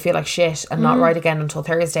 wondering why they feel like shit and not right again until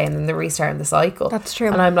Thursday, and then they're restarting the cycle. That's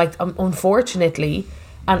true. And I'm like, unfortunately,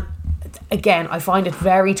 and again, I find it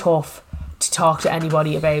very tough to talk to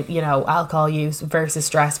anybody about, you know, alcohol use versus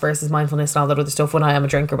stress versus mindfulness and all that other stuff when I am a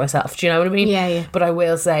drinker myself. Do you know what I mean? Yeah. But I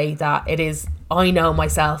will say that it is, I know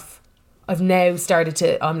myself, I've now started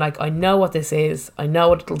to, I'm like, I know what this is, I know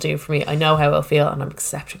what it'll do for me, I know how I'll feel, and I'm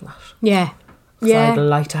accepting that. Yeah. I'd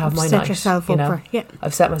like to have my set night. Yourself up for it. Yeah.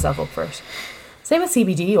 I've set myself up for it. Same with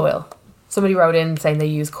CBD oil. Somebody wrote in saying they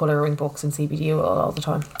use colouring books and CBD oil all the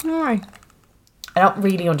time. Alright. I don't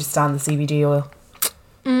really understand the CBD oil.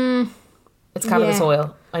 It's cannabis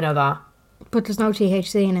oil. I know that. But there's no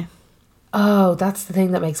THC in it. Oh, that's the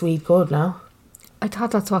thing that makes weed good, no? I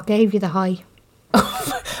thought that's what gave you the high.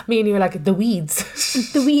 Me and you were like, the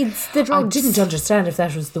weeds. The weeds, the drugs. I didn't understand if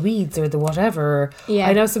that was the weeds or the whatever. Yeah.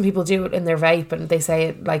 I know some people do it in their vape and they say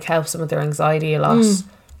it like helps them with their anxiety a lot.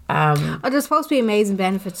 There's supposed to be amazing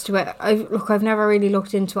benefits to it. I've never really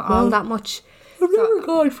looked into it all that much. I've never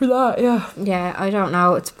gone for that, yeah. Yeah, I don't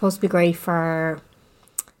know. It's supposed to be great for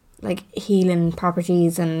like healing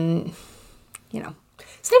properties and, you know.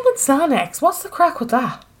 Same with Xanax. What's the crack with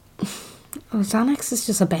that? Xanax is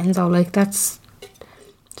just a benzo. Like, that's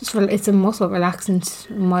just it's a muscle relaxant,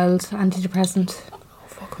 mild antidepressant. Oh,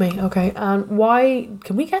 fuck me. Okay. And why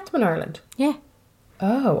can we get them in Ireland? Yeah.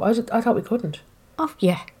 Oh, I thought we couldn't. Oh,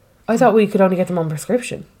 yeah. I thought we could only get them on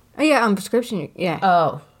prescription. Oh, yeah, on prescription, yeah.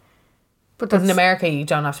 Oh. But in America, you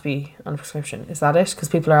don't have to be on prescription. Is that it? Because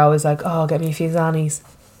people are always like, oh, get me a few Xannies.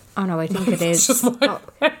 Oh, no, I think it is.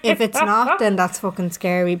 If it's not, then that's fucking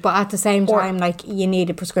scary. But at the same time, like, you need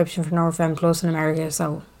a prescription for Norphen Plus in America,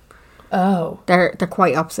 so... Oh. They're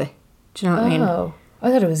quite opposite. Do you know what I mean? Oh.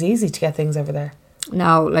 I thought it was easy to get things over there.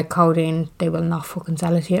 No, like codeine, they will not fucking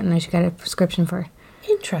sell it to you unless you get a prescription for it.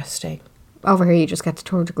 Interesting. Over here, you just get the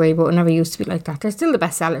third degree, but it never used to be like that. They're still the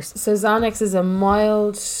best sellers. So Xanax is a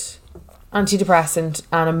mild antidepressant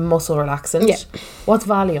and a muscle relaxant. Yeah. What's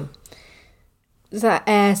Valium? So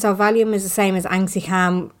Valium is the same as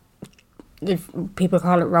Anxicam. People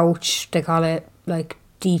call it Roach. They call it like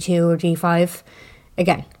D2 or D5.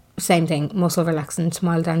 Again, same thing. Muscle relaxant,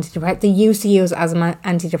 mild antidepressant. They used to use it as an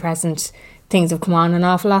antidepressant. Things have come on and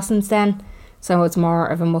off a lot since then. So it's more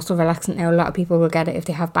of a muscle relaxant now. A lot of people will get it if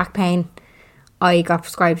they have back pain. I got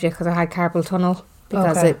prescribed it because I had carpal tunnel.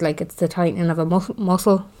 Because it's the tightening of a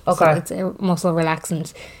muscle. Okay. So it's a muscle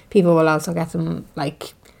relaxant. People will also get them,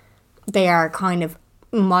 like, they are kind of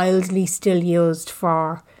mildly still used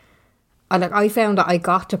for, like, I found that I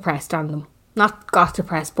got depressed on them. Not got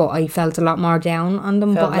depressed, but I felt a lot more down on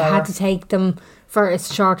them. But I had to take them for a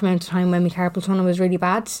short amount of time when my carpal tunnel was really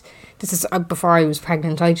bad. This is before I was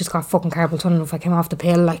pregnant. I just got fucking carpal tunnel if I came off the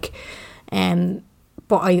pill, like.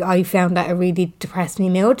 But I found that it really depressed me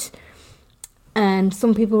mood. And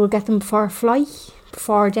some people will get them before a flight,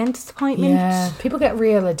 before a dentist appointment. Yeah, people get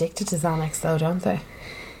real addicted to Xanax though, don't they?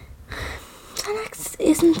 Xanax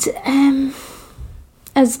isn't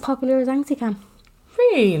as popular as Anxicam.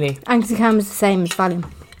 Really? Anxicam is the same as Valium.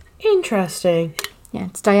 Interesting. Yeah,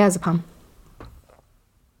 it's diazepam.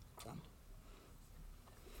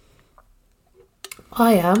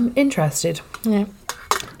 I am interested. Yeah.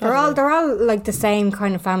 They're all like the same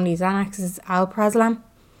kind of family. Xanax is alprazolam.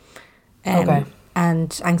 Okay.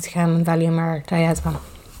 And Anxicam and Valium are diazepam.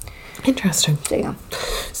 Interesting. There you go.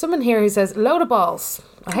 Someone here who says, load of balls.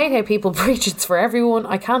 I hate how people preach it's for everyone.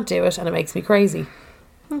 I can't do it and it makes me crazy.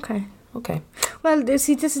 Okay. Well,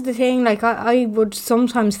 see, this is the thing. Like, I would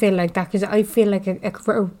sometimes feel like that because I feel like it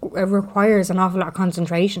requires an awful lot of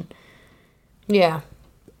concentration. Yeah.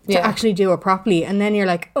 To actually do it properly. And then you're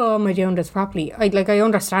like, oh, am I doing this properly? I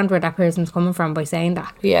understand where that person's coming from by saying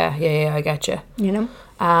that. Yeah, I get you. You know?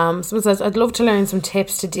 Someone says, I'd love to learn some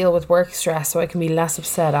tips to deal with work stress so I can be less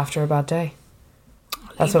upset after a bad day.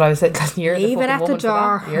 That's what I was saying. Leave it at the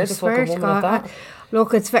door. You're the fucking woman with that.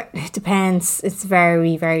 Look, it depends. It's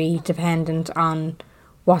very, very dependent on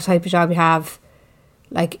what type of job you have.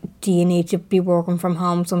 Like, do you need to be working from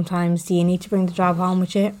home sometimes? Do you need to bring the job home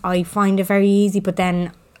with you? I find it very easy, but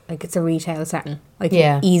then, like, it's a retail setting. I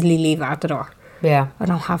can easily leave it at the door. Yeah. I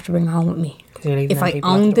don't have to bring it home with me. If I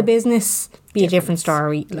owned the business, be a different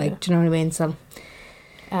story. Like, do you know what I mean? So,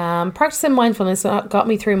 practicing mindfulness got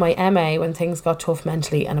me through my MA when things got tough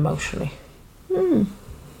mentally and emotionally. There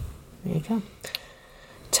you go.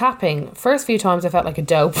 Tapping. First few times I felt like a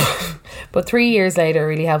dope, but 3 years later it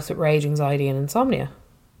really helps with rage, anxiety and insomnia.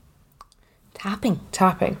 Tapping.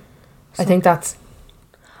 I think that's...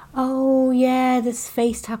 Oh, yeah, this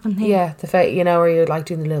face tapping thing. Yeah, the face, you know, where you're like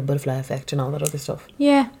doing the little butterfly effect and all that other stuff.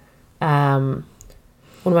 Yeah. One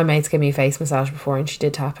of my mates gave me a face massage before and she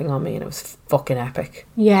did tapping on me and it was fucking epic.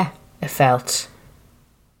 Yeah. It felt...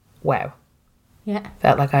 wow. Yeah.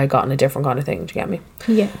 Felt like I had gotten a different kind of thing, do you get me?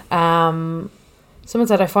 Yeah. Someone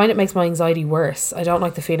said, I find it makes my anxiety worse. I don't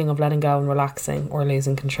like the feeling of letting go and relaxing or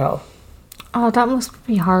losing control. Oh, that must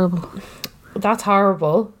be horrible. That's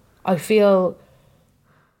horrible. I feel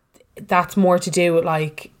that's more to do with,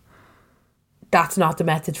 like, that's not the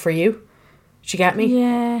method for you. Do you get me?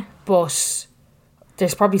 Yeah. But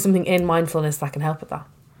there's probably something in mindfulness that can help with that.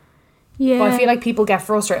 Yeah. But I feel like people get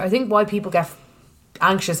frustrated. I think why people get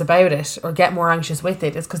anxious about it or get more anxious with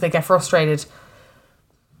it is because they get frustrated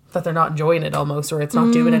that they're not enjoying it almost, or it's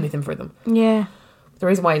not doing anything for them. Yeah. The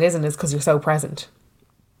reason why it isn't is because you're so present.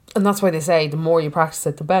 And that's why they say the more you practice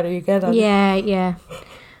it, the better you get at it. Yeah.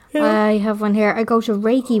 I have one here. I go to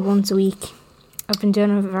Reiki once a week. I've been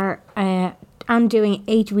doing it for... I'm doing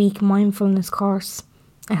 8-week mindfulness course.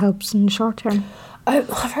 It helps in the short term. I've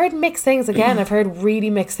heard mixed things again. I've heard really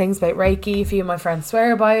mixed things about Reiki. A few of my friends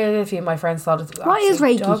swear by it. A few of my friends thought it was what is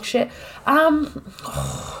Reiki? Dog shit. I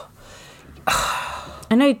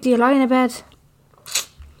know. Do you lie in a bed?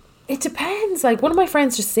 It depends. Like, one of my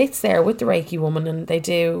friends just sits there with the Reiki woman and they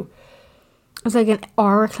do... It's like an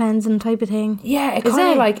aura cleansing type of thing. Yeah, it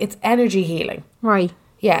kind of like, it's energy healing. Right.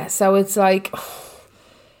 Yeah, so it's like...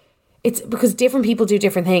 It's because different people do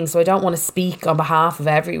different things, so I don't want to speak on behalf of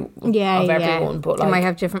everyone. But they might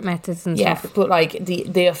have different methods and stuff. Yeah, but like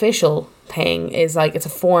the official thing is like it's a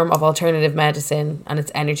form of alternative medicine and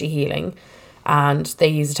it's energy healing, and they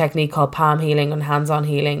use a technique called palm healing and hands-on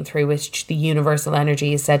healing, through which the universal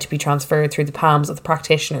energy is said to be transferred through the palms of the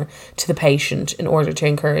practitioner to the patient in order to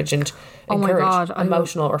encourage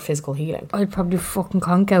emotional or physical healing. I'd probably fucking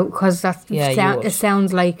conk out because it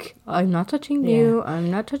sounds like I'm not touching you. I'm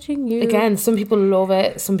not touching you. Again, some people love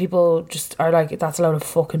it. Some people just are like, that's a load of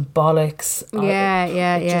fucking bollocks.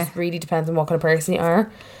 It just really depends on what kind of person you are.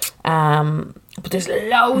 But there's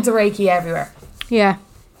loads of Reiki everywhere. Yeah.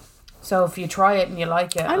 So if you try it and you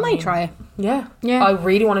like it, I might try it. Yeah. I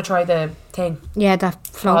really want to try the thing. Yeah, that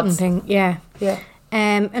floating thing. Yeah. Yeah.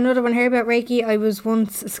 Another one here about Reiki. I was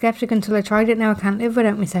once skeptic until I tried it. Now I can't live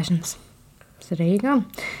without my sessions. So there you go.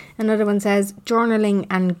 Another one says journaling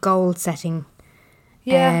and goal setting.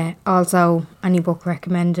 Yeah. Also, any book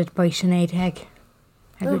recommended by Sinead Hegarty.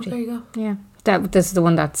 Oh, there you go. Yeah. This is the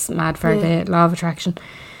one that's mad for the law of attraction.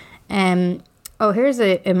 Here's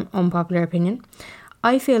an unpopular opinion.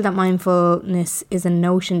 I feel that mindfulness is a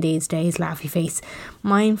notion these days, laughy face.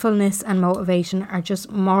 Mindfulness and motivation are just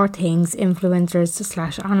more things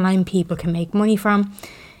influencers / online people can make money from.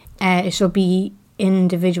 It should be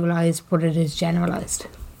individualised, but it is generalised.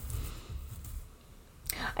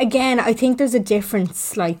 Again, I think there's a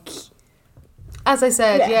difference, like... As I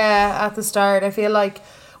said, at the start, I feel like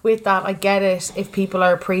with that, I get it if people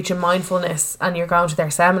are preaching mindfulness and you're going to their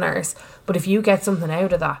seminars, but if you get something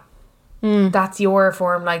out of that, that's your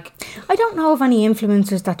form. Like, I don't know of any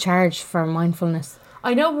influencers that charge for mindfulness.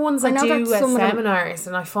 I know ones that do seminars,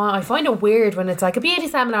 and I find it weird when it's like a beauty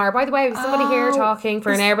seminar. By the way, there's somebody here talking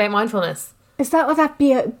for an hour about mindfulness. Is that what that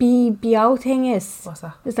BO thing is? What's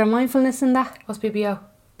that? Is there mindfulness in that? What's BBO?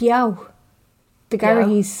 BO. The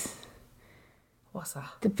Garrities. What's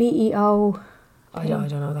that? The BEO. I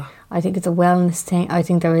don't know that. I think it's a wellness thing. I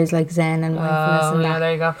think there is like Zen and mindfulness in that. Yeah,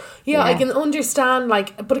 there you go. Yeah, I can understand,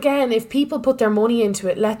 like, but again, if people put their money into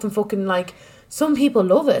it, let them fucking, like, some people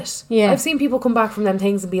love it. Yeah. I've seen people come back from them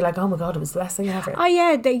things and be like, oh my God, it was the best thing ever. Oh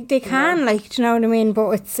yeah, they can, like, do you know what I mean? But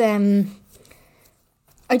it's,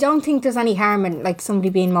 I don't think there's any harm in, like, somebody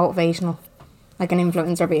being motivational. Like an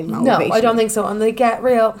influencer being motivational. No, I don't think so. And they get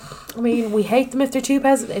real. I mean, we hate them if they're too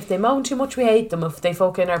positive. If they moan too much, we hate them. If they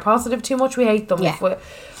fucking are positive too much, we hate them. Yeah.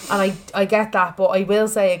 And I get that, but I will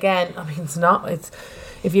say again, I mean, it's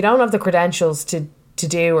if you don't have the credentials to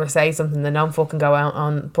do or say something, then don't fucking go out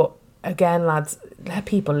on. But again, lads, let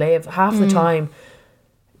people live. Half the time,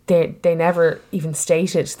 they never even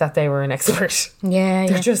stated that they were an expert. Yeah,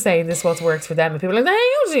 they're just saying this is what works for them, and people are like,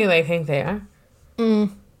 how do they think they are? You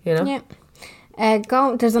know. Yeah.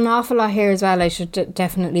 There's an awful lot here as well. I should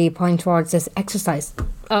definitely point towards this exercise.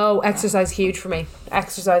 Oh, exercise huge for me.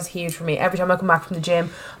 Every time I come back from the gym,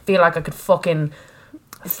 I feel like I could fucking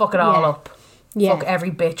fuck it all up. Yeah. Fuck every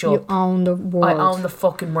bitch up. You own the world. I own the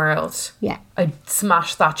fucking world. Yeah. I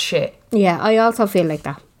smash that shit. Yeah, I also feel like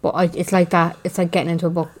that. But it's like that. It's like getting into a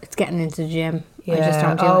book. It's getting into the gym. Yeah. I just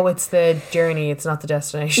don't do it. It's the journey. It's not the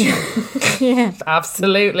destination. Yeah.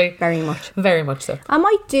 Absolutely. Very much. Very much so. I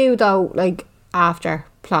might do, though, like, after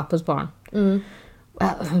Plop was born. Well,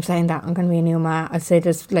 I'm saying that I'm going to be a new ma. I'd say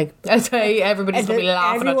there's like... I'd say everybody's going to be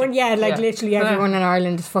laughing at you. Yeah, like literally everyone in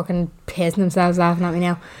Ireland is fucking pissing themselves laughing at me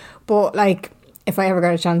now. But like, if I ever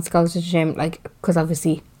got a chance to go to the gym, like, because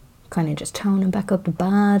obviously kind of just toning back up the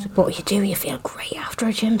bad, but you feel great after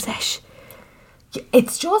a gym sesh.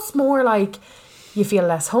 It's just more like you feel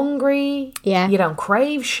less hungry. Yeah. You don't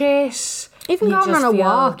crave shit. Even going on a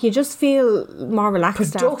walk, you just feel more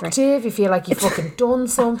relaxed. Productive. After. You feel like you've fucking done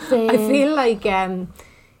something. I feel like, do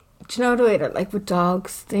you know the way that, like, with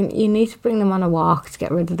dogs, you need to bring them on a walk to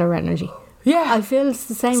get rid of their energy. Yeah. I feel it's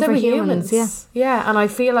the same for humans. Yeah, and I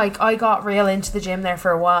feel like I got real into the gym there for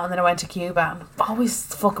a while, and then I went to Cuba, and always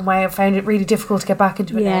the fucking way I found it really difficult to get back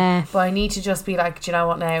into it now. But I need to just be like, do you know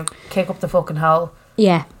what now? Kick up the fucking hole.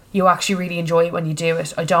 Yeah. You actually really enjoy it when you do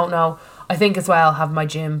it. I don't know. I think as well, having my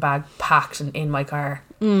gym bag packed and in my car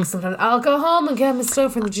Sometimes I'll go home and get my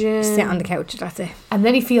stuff from the gym. Sit on the couch, that's it. And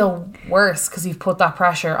then you feel worse because you've put that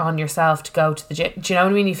pressure on yourself to go to the gym. Do you know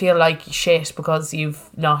what I mean? You feel like shit because you've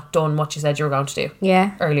not done what you said you were going to do.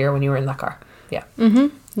 Yeah. Earlier when you were in that car. Yeah.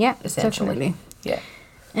 Yeah, Essentially. definitely.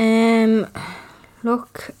 Yeah.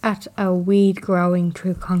 Look at a weed growing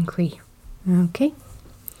through concrete. Okay.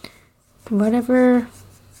 Whatever.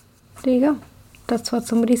 There you go. That's what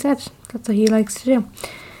somebody said. That's what he likes to do.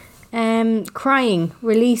 Crying.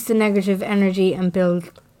 Release the negative energy and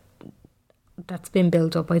build. That's been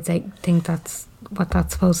built up. Think that's what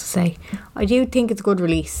that's supposed to say. I do think it's a good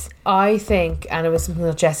release. I think, and it was something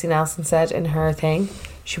that Jessie Nelson said in her thing.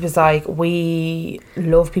 She was like, we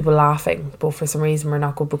love people laughing, but for some reason we're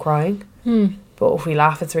not good with crying. But if we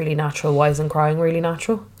laugh, it's really natural. Why isn't crying really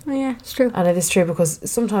natural? Oh yeah, it's true. And it is true because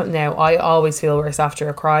sometimes now I always feel worse after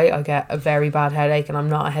a cry. I get a very bad headache, and I'm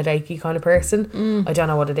not a headachy kind of person. I don't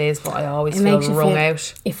know what it is, but I always feel wrung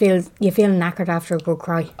out. You feel knackered after a good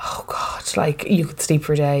cry. Oh God, like you could sleep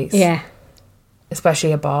for days. Yeah.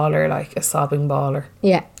 Especially a baller, like a sobbing baller.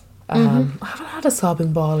 Yeah. I haven't had a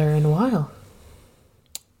sobbing baller in a while.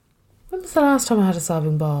 When was the last time I had a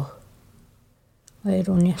sobbing ball? I had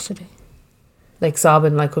one yesterday. Like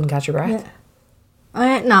sobbing, like couldn't catch your breath? Yeah.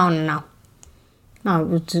 No.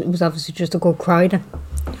 No, it was obviously just a good cry then.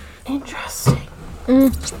 Interesting.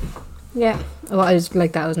 Yeah. Well, I was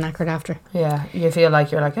like that. I was knackered after. Yeah, you feel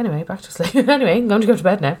like you're like, anyway, back to sleep. Anyway, I'm going to go to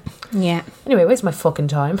bed now. Yeah. Anyway, waste my fucking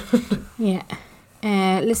time. Yeah.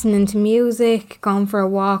 Listening to music, going for a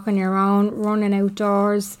walk on your own, running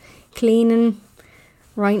outdoors, cleaning,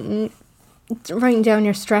 writing down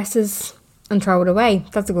your stresses and throw it away.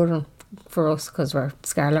 That's a good one for us because we're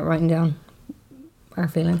Scarlet, writing down our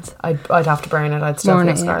feelings. I'd have to burn it. I'd still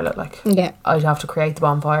feel Scarlet. Like, yeah. I'd have to create the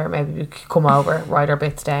bonfire. Maybe we could come over, write our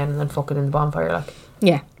bits down, and then fuck it in the bonfire. Like,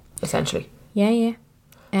 yeah, essentially. Yeah.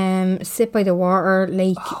 Sit by the water,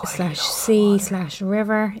 lake / sea /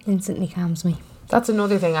 river instantly calms me. That's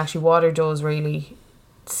another thing. Actually, water does really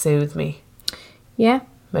soothe me. Yeah,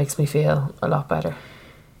 makes me feel a lot better.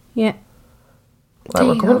 Yeah. Well,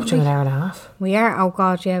 we're coming up to an hour and a half. We are. Oh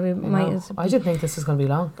God, yeah, we might. I didn't think this was going to be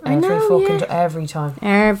long. Every time.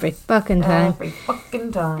 Every fucking time. Every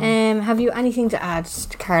fucking time. Have you anything to add,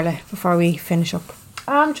 Carla, before we finish up?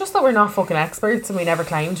 Just that we're not fucking experts and we never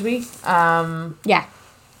claim to be. Yeah.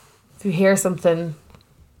 If you hear something,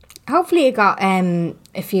 hopefully you got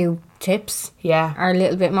a few tips. Yeah. Are a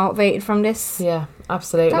little bit motivated from this. Yeah,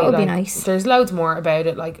 absolutely. That would be nice. There's loads more about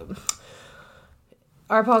it. Like,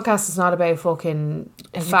 our podcast is not about fucking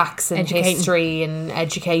facts and history and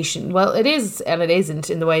education. Well, it is and it isn't,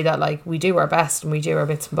 in the way that, like, we do our best and we do our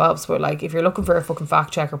bits and bobs. But, like, if you're looking for a fucking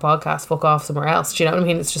fact checker podcast, fuck off somewhere else. Do you know what I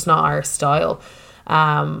mean? It's just not our style.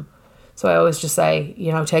 So I always just say,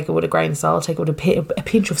 you know, take it with a grain of salt, take it with a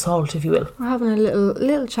pinch of salt, if you will. We're having a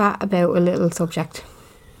little chat about a little subject.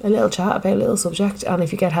 A little chat about a little subject, and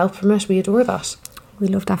if you get help from it, we adore that. We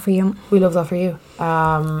love that for you. We love that for you.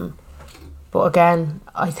 But again,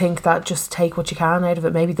 I think that just take what you can out of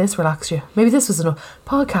it. Maybe this relaxed you. Maybe this was enough.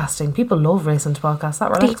 Podcasting. People love listening to podcasts.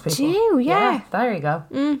 That relaxes people. They do, yeah. There you go.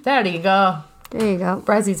 There you go. There you go.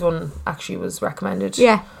 Brezzy's one actually was recommended.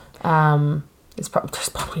 Yeah. There's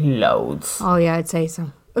probably loads. Oh yeah, I'd say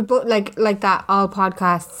so. But like that, all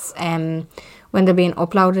podcasts, when they're being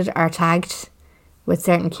uploaded, are tagged with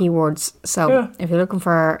certain keywords. So if you're looking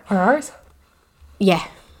for ours, yeah,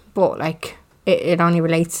 but like it only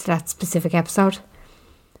relates to that specific episode.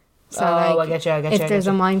 So I get you. If there's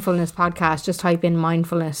a mindfulness podcast, just type in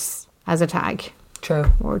mindfulness as a tag.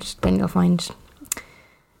 True. Word, then you'll find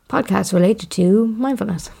podcasts related to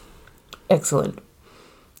mindfulness. Excellent.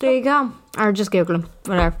 There you go. Or just Google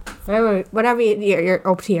them. Whatever you're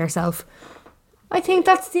up to yourself. I think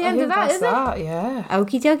that's the end of that, isn't it? Yeah.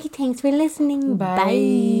 Okie dokie. Thanks for listening.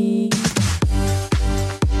 Bye.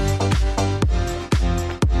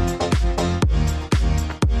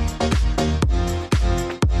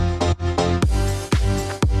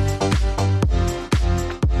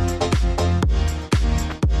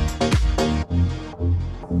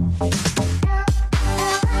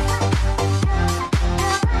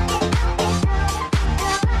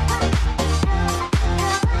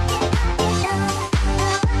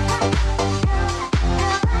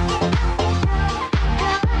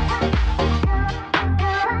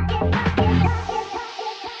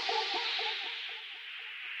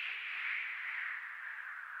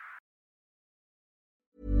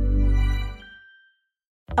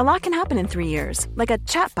 A lot can happen in 3 years, like a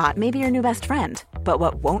chatbot may be your new best friend. But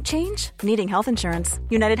what won't change? Needing health insurance.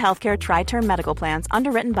 United Healthcare Tri-Term Medical Plans,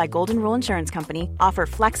 underwritten by Golden Rule Insurance Company, offer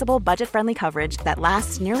flexible, budget-friendly coverage that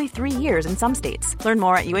lasts nearly 3 years in some states. Learn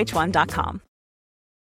more at uh1.com.